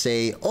 I gotta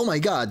say. Oh my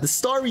god, the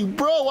Starry...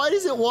 Bro, why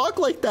does it walk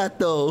like that,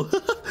 though?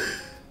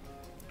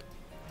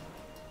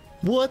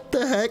 What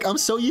the heck? I'm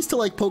so used to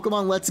like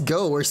Pokemon Let's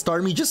Go where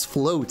Starmie just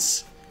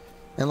floats.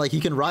 And like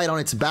you can ride on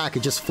its back,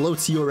 it just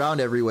floats you around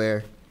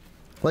everywhere.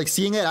 Like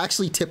seeing it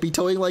actually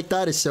tippy-toeing like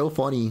that is so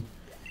funny.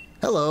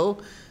 Hello.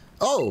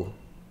 Oh.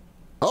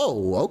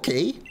 Oh,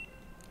 okay.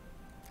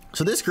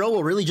 So this girl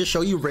will really just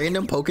show you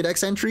random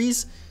Pokedex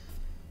entries.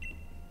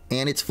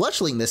 And it's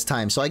Fletchling this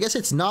time, so I guess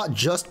it's not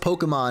just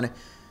Pokemon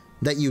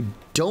that you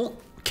don't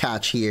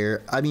catch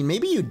here. I mean,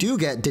 maybe you do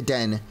get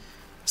Deden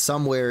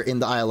somewhere in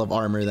the Isle of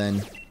Armor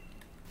then.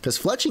 Because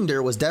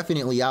Fletchinder was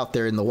definitely out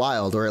there in the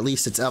wild, or at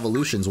least its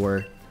evolutions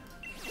were.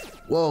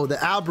 Whoa,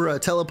 the Abra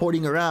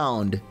teleporting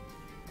around.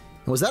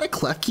 Was that a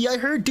Klefki I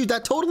heard? Dude,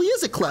 that totally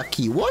is a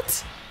Klefki.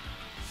 What?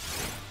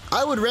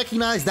 I would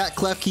recognize that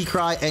Klefki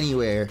cry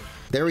anywhere.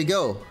 There we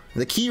go.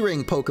 The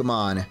Keyring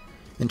Pokemon.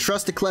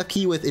 Entrust a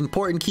Klefki with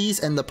important keys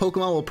and the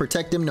Pokemon will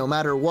protect him no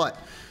matter what.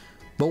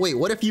 But wait,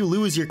 what if you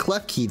lose your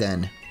Klefki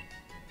then?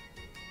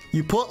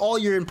 You put all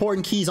your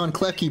important keys on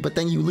Klefki, but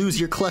then you lose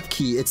your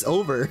Klefki. It's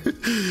over.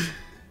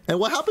 And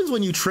what happens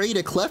when you trade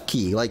a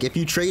Klefki? Like, if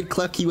you trade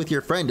Klefki with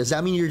your friend, does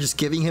that mean you're just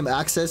giving him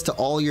access to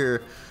all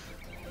your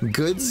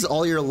goods,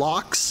 all your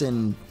locks,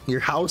 and your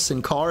house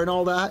and car and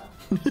all that?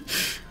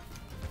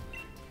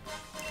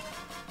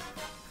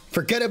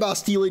 Forget about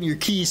stealing your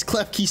keys.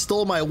 Klefki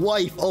stole my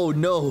wife. Oh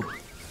no.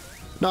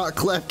 Not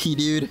Klefki,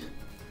 dude.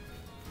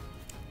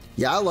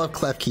 Yeah, I love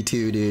Klefki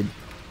too, dude.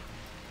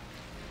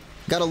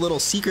 Got a little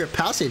secret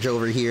passage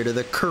over here to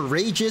the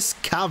Courageous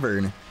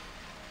Cavern.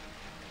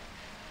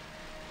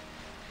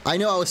 I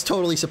know I was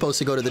totally supposed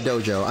to go to the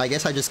dojo. I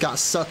guess I just got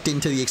sucked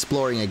into the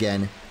exploring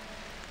again.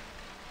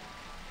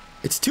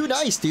 It's too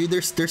nice, dude.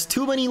 There's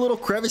too many little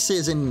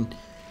crevices and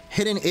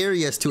hidden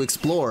areas to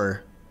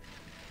explore.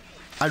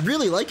 I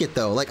really like it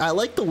though. Like, I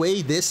like the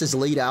way this is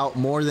laid out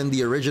more than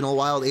the original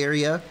wild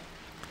area.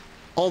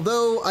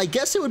 Although, I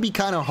guess it would be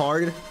kind of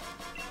hard,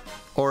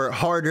 or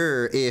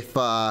harder, if,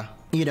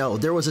 you know,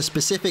 there was a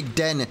specific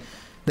den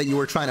that you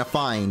were trying to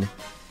find,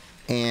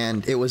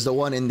 and it was the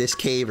one in this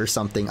cave or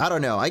something. I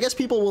don't know. I guess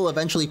people will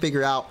eventually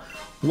figure out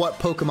what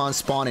Pokemon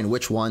spawn in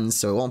which ones,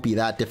 so it won't be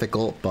that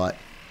difficult, but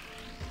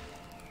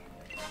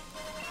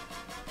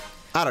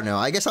I don't know.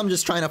 I guess I'm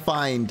just trying to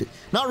find,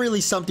 not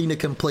really something to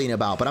complain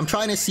about, but I'm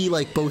trying to see,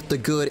 like, both the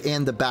good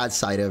and the bad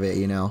side of it,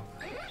 you know?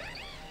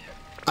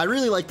 I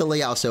really like the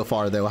layout so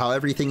far, though, how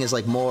everything is,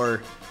 like,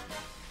 more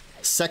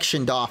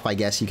sectioned off, I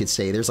guess you could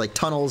say. There's, like,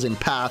 tunnels and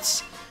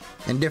paths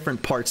and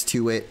different parts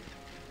to it.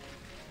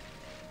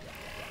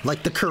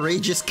 Like the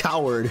Courageous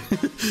Coward.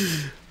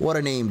 What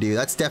a name, dude.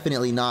 That's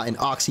definitely not an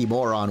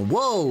oxymoron.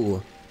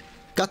 Whoa!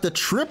 Got the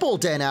triple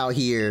den out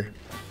here.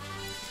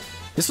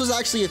 This was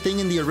actually a thing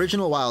in the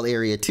original wild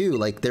area, too.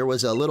 Like, there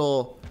was a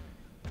little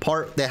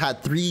part that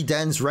had 3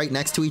 dens right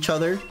next to each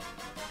other.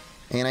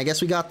 And I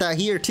guess we got that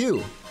here,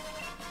 too.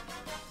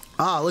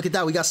 Ah, look at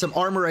that. We got some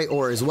Armorite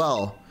ore as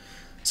well.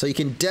 So you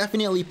can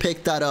definitely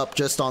pick that up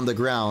just on the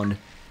ground.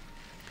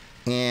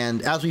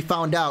 And as we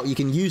found out, you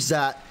can use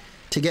that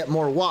to get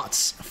more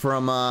watts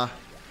from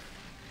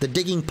the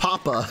Digging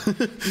Papa.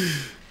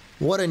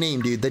 What a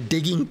name, dude. The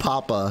Digging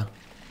Papa.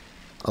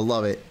 I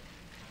love it.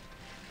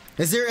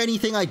 Is there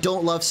anything I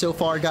don't love so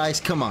far, guys?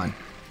 Come on.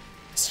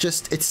 It's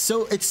just, it's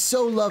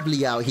so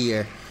lovely out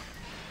here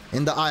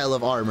in the Isle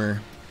of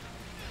Armor.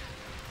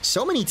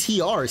 So many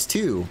TRs,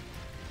 too.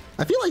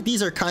 I feel like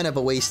these are kind of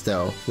a waste,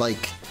 though.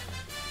 Like,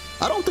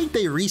 I don't think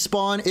they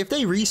respawn. If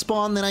they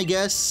respawn, then I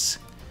guess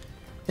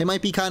it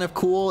might be kind of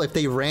cool if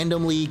they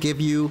randomly give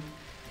you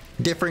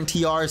different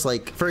TRs.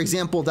 Like, for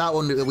example, that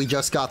one that we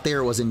just got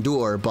there was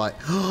Endure, but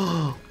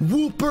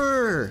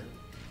Whooper!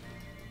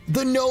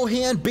 The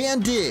No-Hand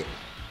Bandit!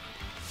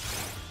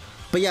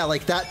 But yeah,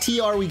 like that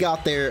TR we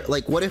got there,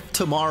 like what if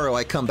tomorrow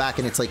I come back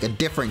and it's like a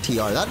different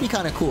TR? That'd be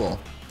kind of cool.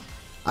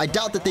 I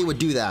doubt that they would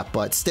do that,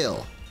 but still.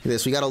 Look at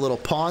this, we got a little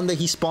pond that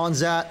he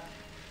spawns at.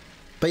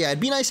 But yeah, it'd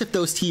be nice if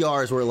those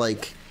TRs were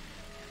like,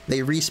 they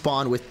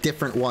respawn with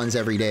different ones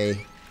every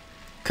day.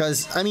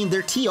 Because, I mean,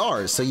 they're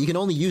TRs, so you can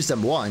only use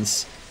them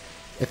once.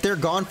 If they're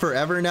gone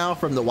forever now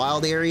from the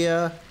wild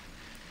area,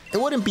 it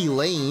wouldn't be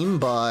lame,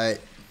 but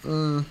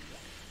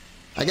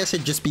I guess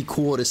it'd just be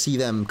cool to see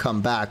them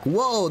come back.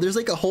 Whoa, there's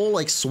like a whole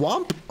like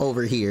swamp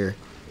over here.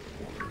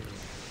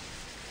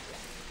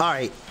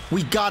 Alright,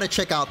 we gotta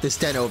check out this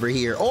den over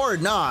here, or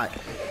not,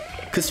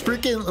 because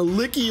freaking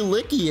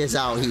Licky is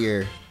out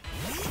here.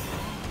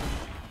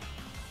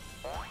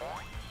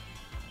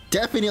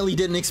 Definitely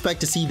didn't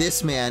expect to see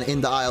this man in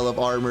the Isle of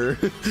Armor.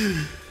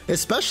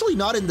 Especially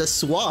not in the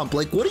swamp.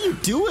 Like, what are you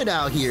doing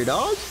out here,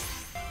 dog?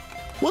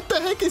 What the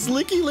heck is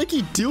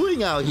Licky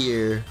doing out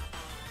here?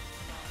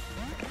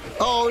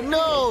 Oh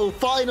no!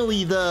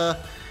 Finally the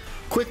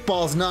Quick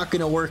Ball's not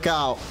gonna work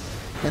out.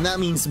 And that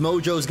means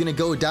Mojo's gonna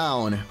go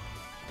down.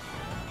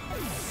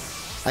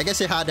 I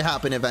guess it had to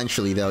happen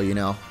eventually though, you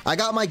know. I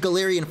got my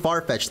Galarian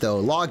Farfetch though.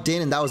 Logged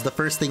in and that was the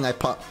first thing I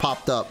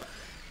popped up.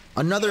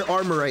 Another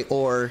Armorite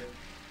ore.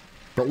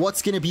 But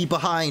what's gonna be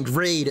behind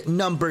raid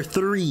number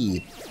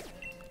 3?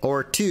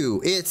 Or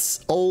 2? It's,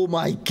 oh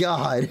my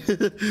god.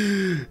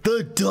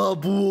 The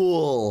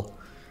Dubwool.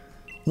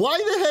 Why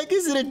the heck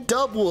is it a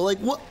double? Like,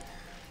 what?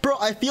 Bro,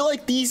 I feel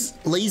like these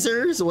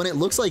lasers, when it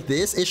looks like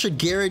this, it should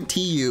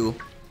guarantee you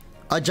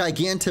a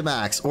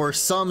Gigantamax or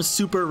some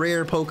super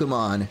rare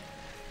Pokemon.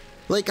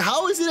 Like,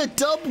 how is it a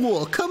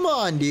double? Come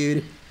on,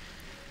 dude.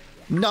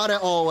 Not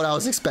at all what I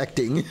was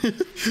expecting.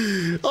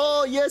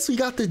 Oh, yes, we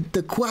got the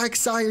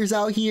Quagsires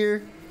out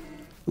here.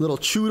 Little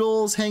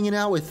Choodles hanging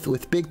out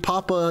with Big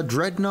Papa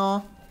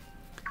Dreadnought.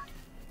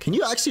 Can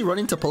you actually run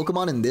into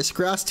Pokemon in this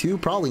grass too?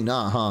 Probably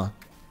not, huh?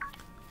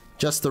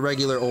 Just the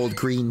regular old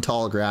green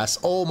tall grass.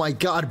 Oh my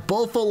god,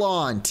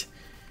 Bouffalant!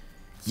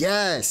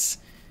 Yes!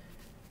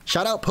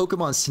 Shout out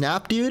Pokemon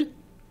Snap, dude.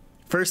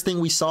 First thing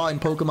we saw in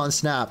Pokemon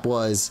Snap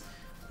was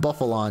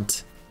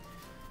Bouffalant.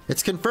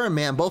 It's confirmed,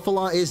 man.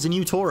 Bouffalant is the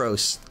new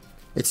Tauros.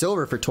 It's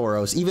over for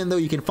Tauros, even though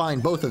you can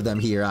find both of them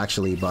here,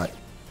 actually, but...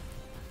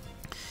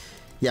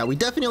 yeah, we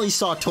definitely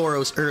saw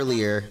Tauros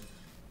earlier.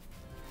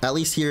 At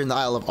least here in the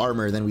Isle of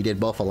Armor than we did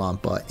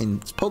Bouffalant, but in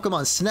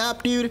Pokemon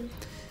Snap, dude,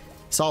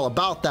 it's all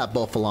about that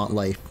Bouffalant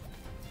life.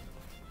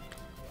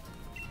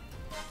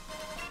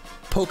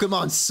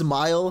 Pokemon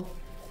Smile.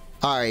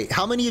 Alright,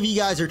 how many of you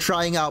guys are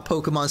trying out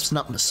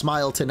Pokemon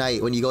Smile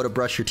tonight when you go to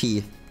brush your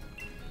teeth?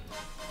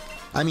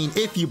 I mean,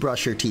 if you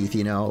brush your teeth,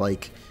 you know,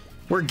 like,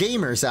 we're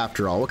gamers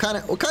after all. What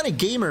kind of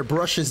gamer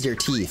brushes their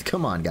teeth?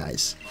 Come on,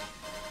 guys.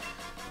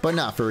 But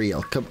not for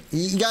real.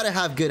 You gotta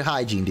have good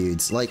hygiene,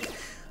 dudes. Like,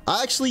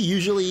 I actually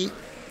usually...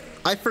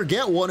 I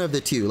forget one of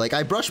the two. Like,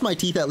 I brush my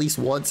teeth at least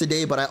once a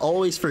day, but I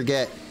always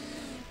forget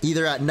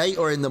either at night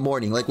or in the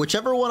morning. Like,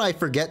 whichever one I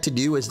forget to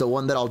do is the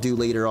one that I'll do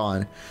later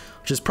on,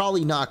 which is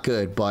probably not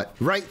good, but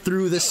right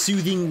through the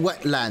soothing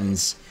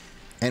wetlands,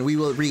 and we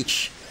will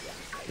reach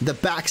the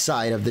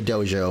backside of the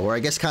dojo, or I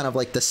guess kind of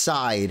like the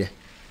side.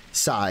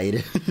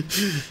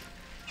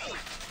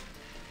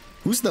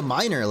 Who's the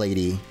miner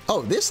lady?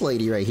 Oh, this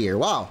lady right here.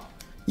 Wow.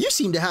 You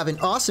seem to have an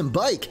awesome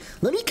bike.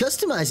 Let me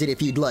customize it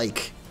if you'd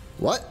like.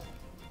 What?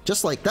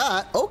 Just like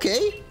that?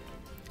 Okay.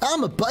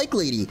 I'm a bike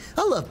lady.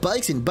 I love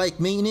bikes and bike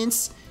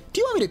maintenance.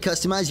 Do you want me to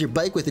customize your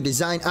bike with a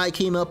design I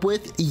came up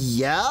with?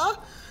 Yeah?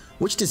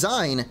 Which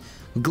design?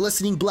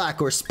 Glistening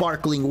black or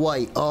sparkling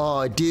white?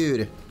 Oh,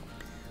 dude.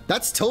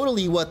 That's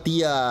totally what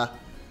the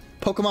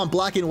Pokemon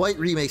Black and White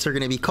remakes are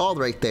going to be called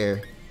right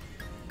there.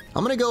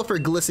 I'm going to go for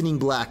glistening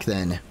black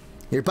then.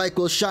 Your bike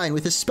will shine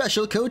with a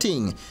special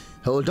coating.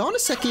 Hold on a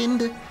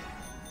second.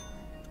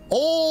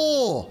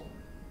 Oh!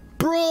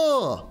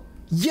 Bruh!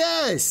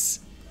 Yes!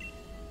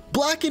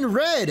 Black and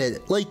red.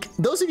 Like,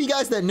 those of you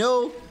guys that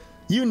know,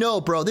 you know,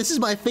 bro. This is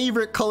my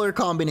favorite color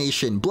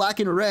combination.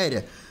 Black and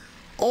red.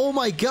 Oh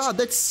my god,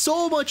 that's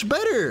so much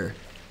better.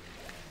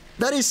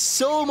 That is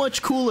so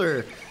much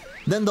cooler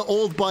than the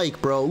old bike,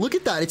 bro. Look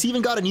at that. It's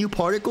even got a new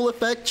particle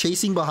effect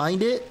chasing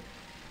behind it.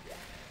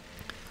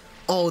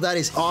 Oh, that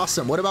is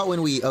awesome. What about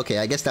when we... okay,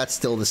 I guess that's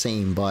still the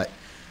same, but...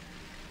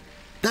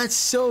 that's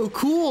so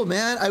cool,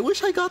 man. I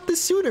wish I got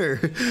this sooner.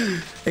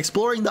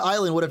 Exploring the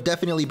island would have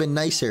definitely been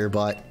nicer,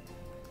 but...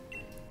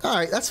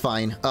 alright, that's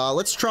fine.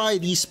 Let's try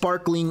the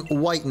sparkling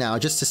white now,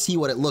 just to see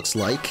what it looks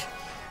like.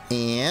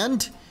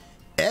 And...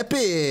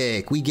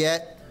 epic! We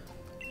get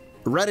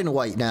red and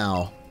white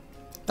now.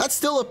 That's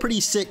still a pretty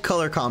sick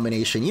color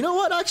combination. You know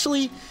what,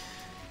 actually?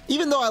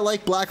 Even though I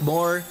like black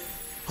more...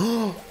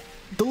 oh,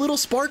 the little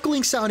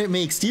sparkling sound it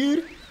makes,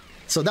 dude!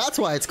 So that's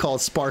why it's called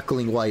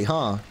sparkling white,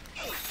 huh?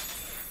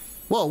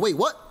 Whoa, wait,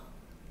 what?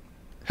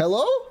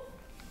 Hello?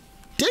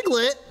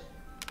 Diglett?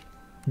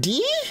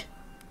 D?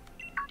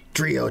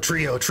 Trio.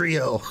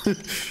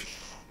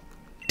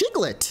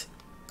 Diglett!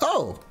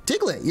 Oh,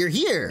 Diglett, you're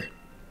here!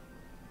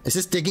 Is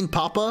this Digging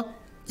Papa?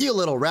 You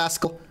little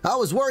rascal. I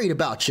was worried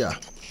about ya.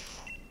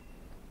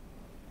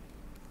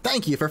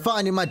 Thank you for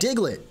finding my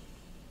Diglett.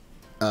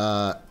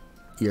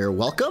 You're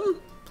welcome?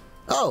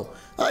 Oh,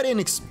 I didn't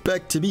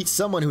expect to meet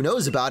someone who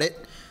knows about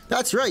it.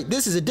 That's right,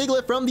 this is a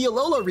Diglett from the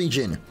Alola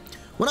region.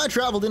 When I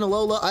traveled in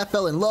Alola, I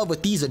fell in love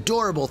with these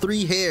adorable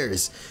 3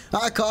 hairs.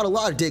 I caught a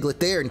lot of Diglett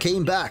there and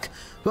came back,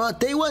 but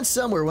they went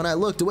somewhere when I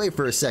looked away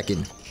for a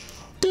second.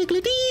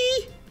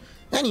 Diglett-dee!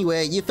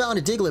 Anyway, you found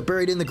a Diglett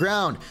buried in the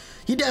ground.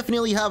 You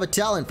definitely have a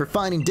talent for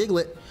finding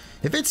Diglett.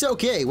 If it's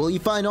okay, will you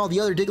find all the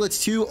other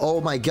Digletts too?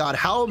 Oh my god,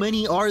 how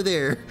many are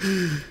there?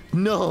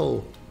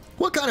 No.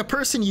 What kind of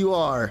person you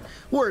are?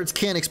 Words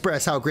can't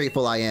express how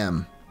grateful I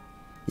am.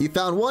 You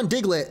found 1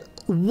 Diglett.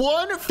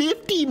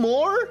 150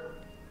 more?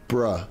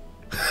 Bruh.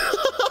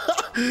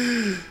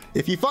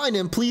 If you find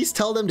him, please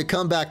tell them to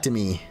come back to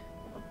me.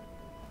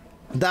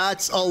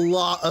 That's a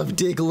lot of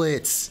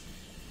Digletts.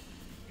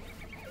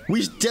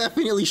 We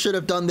definitely should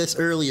have done this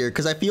earlier,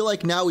 because I feel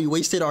like now we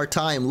wasted our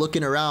time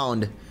looking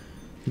around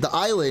the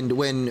island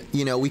when,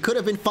 you know, we could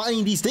have been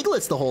finding these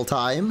Digletts the whole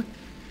time.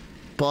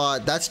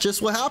 But that's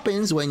just what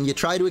happens when you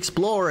try to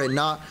explore and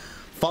not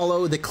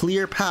follow the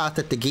clear path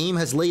that the game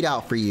has laid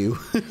out for you.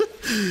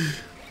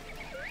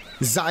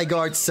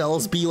 Zygarde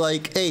cells be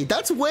like, hey,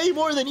 that's way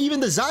more than even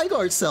the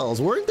Zygarde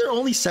cells. Weren't there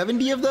only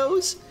 70 of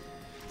those?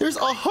 There's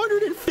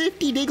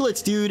 150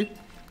 Digletts, dude.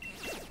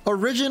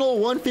 Original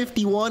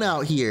 151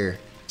 out here.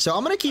 So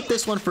I'm gonna keep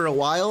this one for a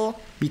while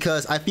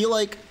because I feel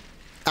like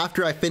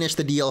after I finish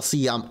the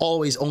DLC, I'm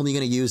always only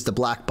gonna use the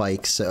black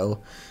bike.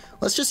 So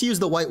let's just use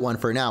the white one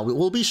for now.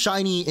 We'll be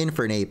shiny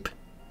Infernape.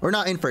 Or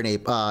not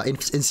Infernape,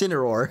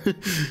 Incineroar.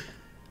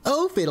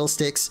 Oh,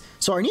 fiddlesticks.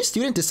 So our new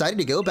student decided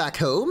to go back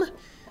home?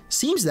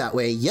 Seems that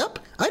way, yep.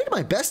 I did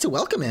my best to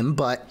welcome him,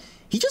 but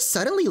he just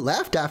suddenly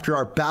left after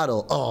our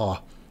battle. Oh,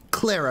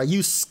 Clara,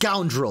 you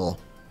scoundrel.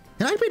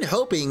 And I've been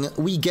hoping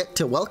we get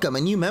to welcome a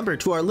new member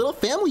to our little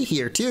family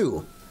here,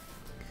 too.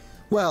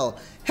 Well,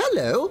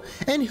 hello,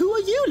 and who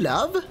are you,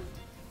 love?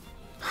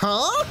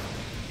 Huh?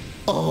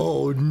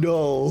 Oh,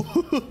 no.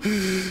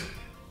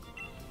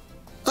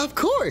 Of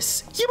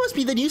course, you must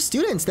be the new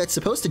students that's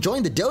supposed to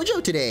join the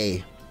dojo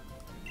today.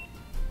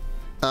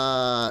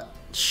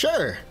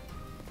 Sure.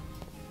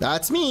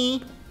 That's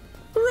me.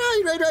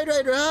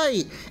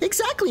 Right.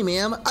 Exactly,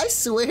 ma'am. I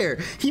swear,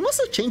 he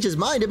must have changed his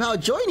mind about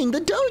joining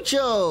the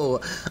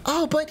dojo.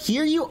 Oh, but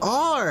here you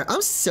are.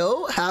 I'm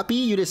so happy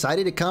you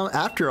decided to come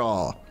after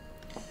all.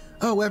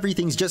 Oh,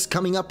 everything's just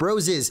coming up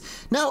roses.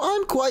 Now,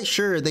 I'm quite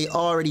sure they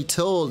already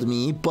told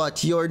me,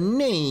 but your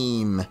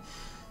name...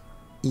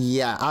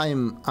 Yeah,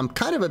 I'm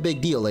kind of a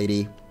big deal,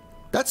 lady.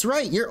 That's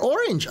right, you're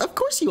Orange. Of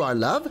course you are,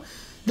 love.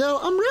 Though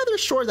I'm rather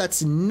sure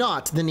that's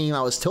not the name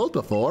I was told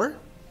before.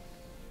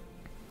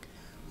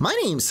 My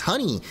name's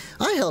Honey.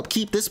 I help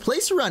keep this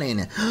place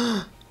running.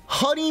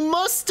 Honey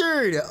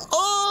Mustard!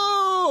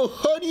 Oh,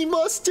 Honey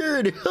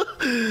Mustard!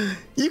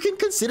 You can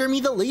consider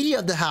me the lady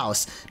of the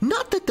house.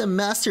 Not that the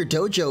Master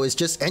Dojo is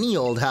just any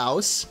old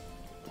house.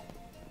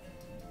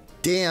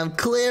 Damn,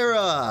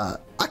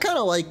 Clara! I kind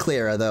of like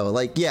Clara, though.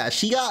 Like, yeah,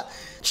 she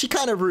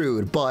kind of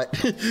rude, but...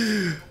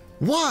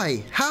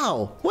 Why?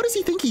 How? What does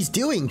he think he's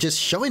doing, just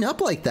showing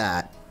up like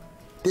that?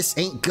 This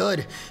ain't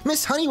good.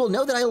 Miss Honey will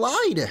know that I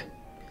lied.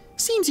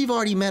 Seems you've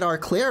already met our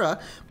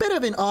Clara. Bit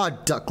of an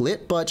odd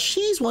ducklet, but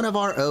she's one of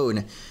our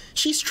own.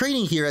 She's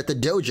training here at the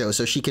dojo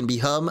so she can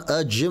become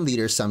a gym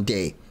leader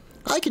someday.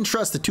 I can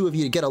trust the two of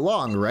you to get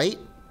along, right?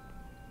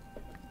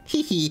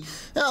 Hee,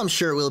 I'm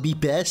sure we'll be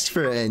best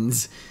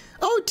friends.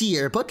 Oh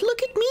dear, but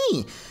look at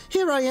me.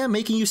 Here I am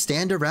making you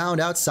stand around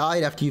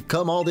outside after you've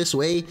come all this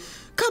way.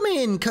 Come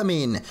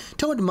in.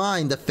 Don't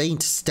mind the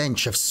faint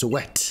stench of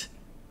sweat.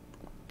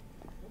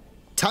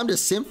 Time to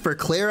simp for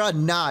Clara?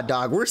 Nah,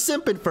 dog. We're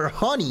simping for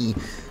Honey.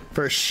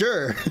 For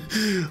sure.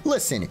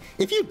 Listen,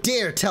 if you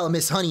dare tell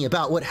Miss Honey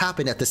about what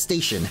happened at the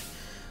station,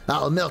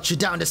 I'll melt you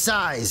down to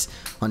size.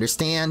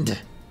 Understand?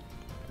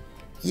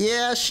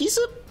 Yeah, she's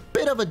a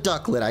bit of a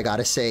ducklet, I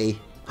gotta say.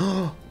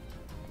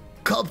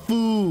 Kung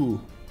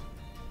Fu.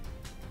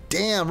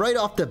 Damn, right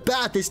off the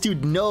bat, this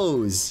dude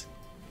knows.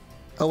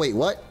 Oh, wait,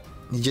 what?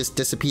 He just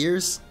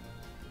disappears?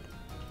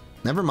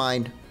 Never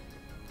mind.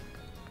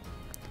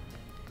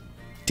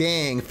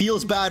 Dang,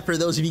 feels bad for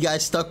those of you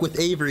guys stuck with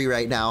Avery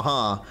right now,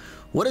 huh?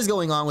 What is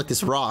going on with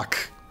this rock?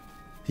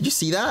 Did you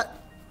see that?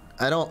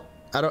 I don't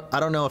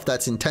know if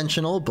that's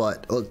intentional,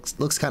 but it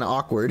looks kind of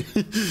awkward.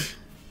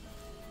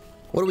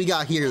 What do we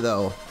got here,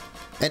 though?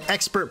 An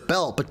expert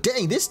belt, but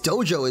dang, this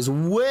dojo is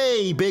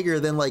way bigger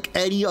than like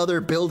any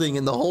other building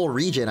in the whole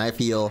region, I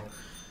feel.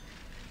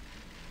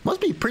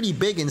 Must be pretty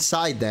big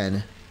inside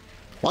then.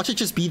 Watch it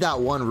just be that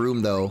one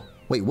room though.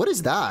 Wait, what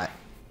is that?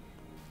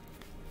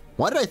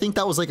 Why did I think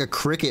that was like a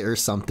cricket or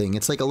something?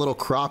 It's like a little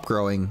crop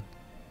growing.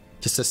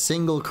 Just a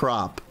single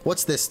crop.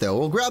 What's this though?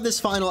 We'll grab this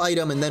final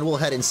item and then we'll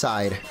head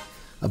inside.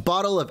 A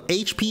bottle of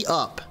HP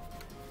up.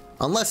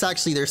 Unless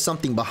actually there's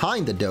something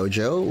behind the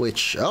dojo,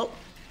 which, oh,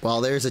 well,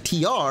 there's a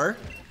TR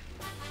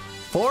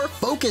for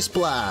Focus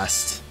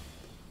Blast.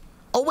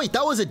 Oh wait,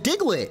 that was a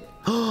Diglett.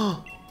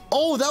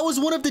 Oh, that was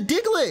one of the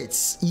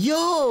Diglets.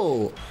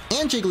 Yo,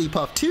 and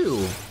Jigglypuff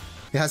too.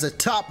 It has a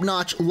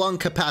top-notch lung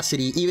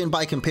capacity, even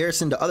by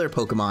comparison to other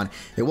Pokemon.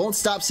 It won't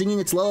stop singing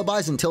its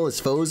lullabies until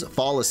its foes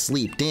fall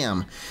asleep.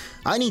 Damn,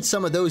 I need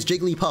some of those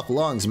Jigglypuff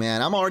lungs,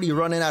 man. I'm already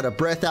running out of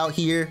breath out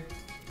here.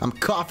 I'm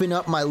coughing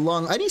up my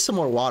lung. I need some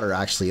more water,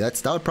 actually.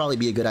 That would probably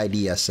be a good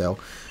idea. So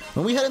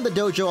when we head in the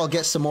dojo, I'll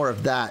get some more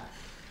of that.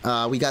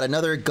 We got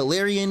another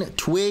Galarian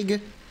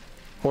Twig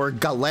or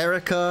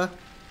Galarica.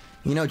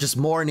 You know, just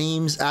more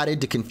names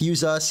added to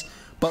confuse us.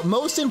 But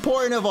most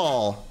important of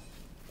all,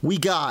 we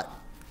got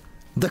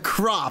the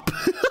crop.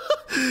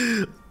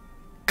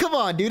 Come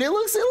on, dude. It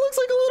looks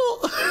like a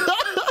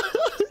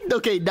little...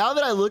 Okay, now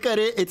that I look at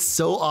it, it's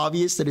so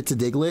obvious that it's a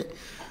Diglett.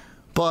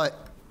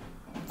 But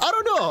I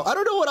don't know. I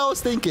don't know what I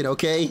was thinking,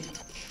 okay?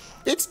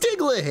 It's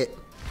Diglett.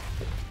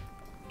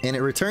 And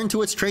it returned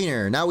to its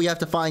trainer. Now we have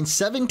to find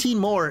 17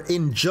 more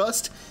in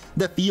just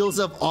the Fields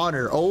of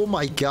Honor. Oh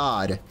my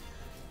god.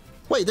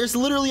 Wait, there's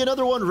literally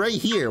another one right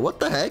here. What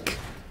the heck?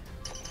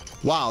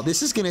 Wow,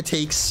 this is gonna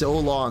take so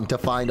long to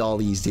find all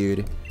these,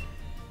 dude.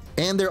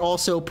 And they're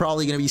also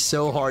probably gonna be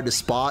so hard to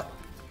spot.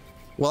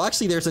 Well,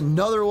 actually, there's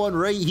another one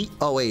right here.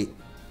 Oh, wait.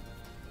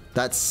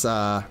 That's,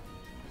 that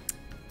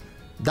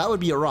would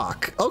be a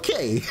rock.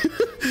 Okay.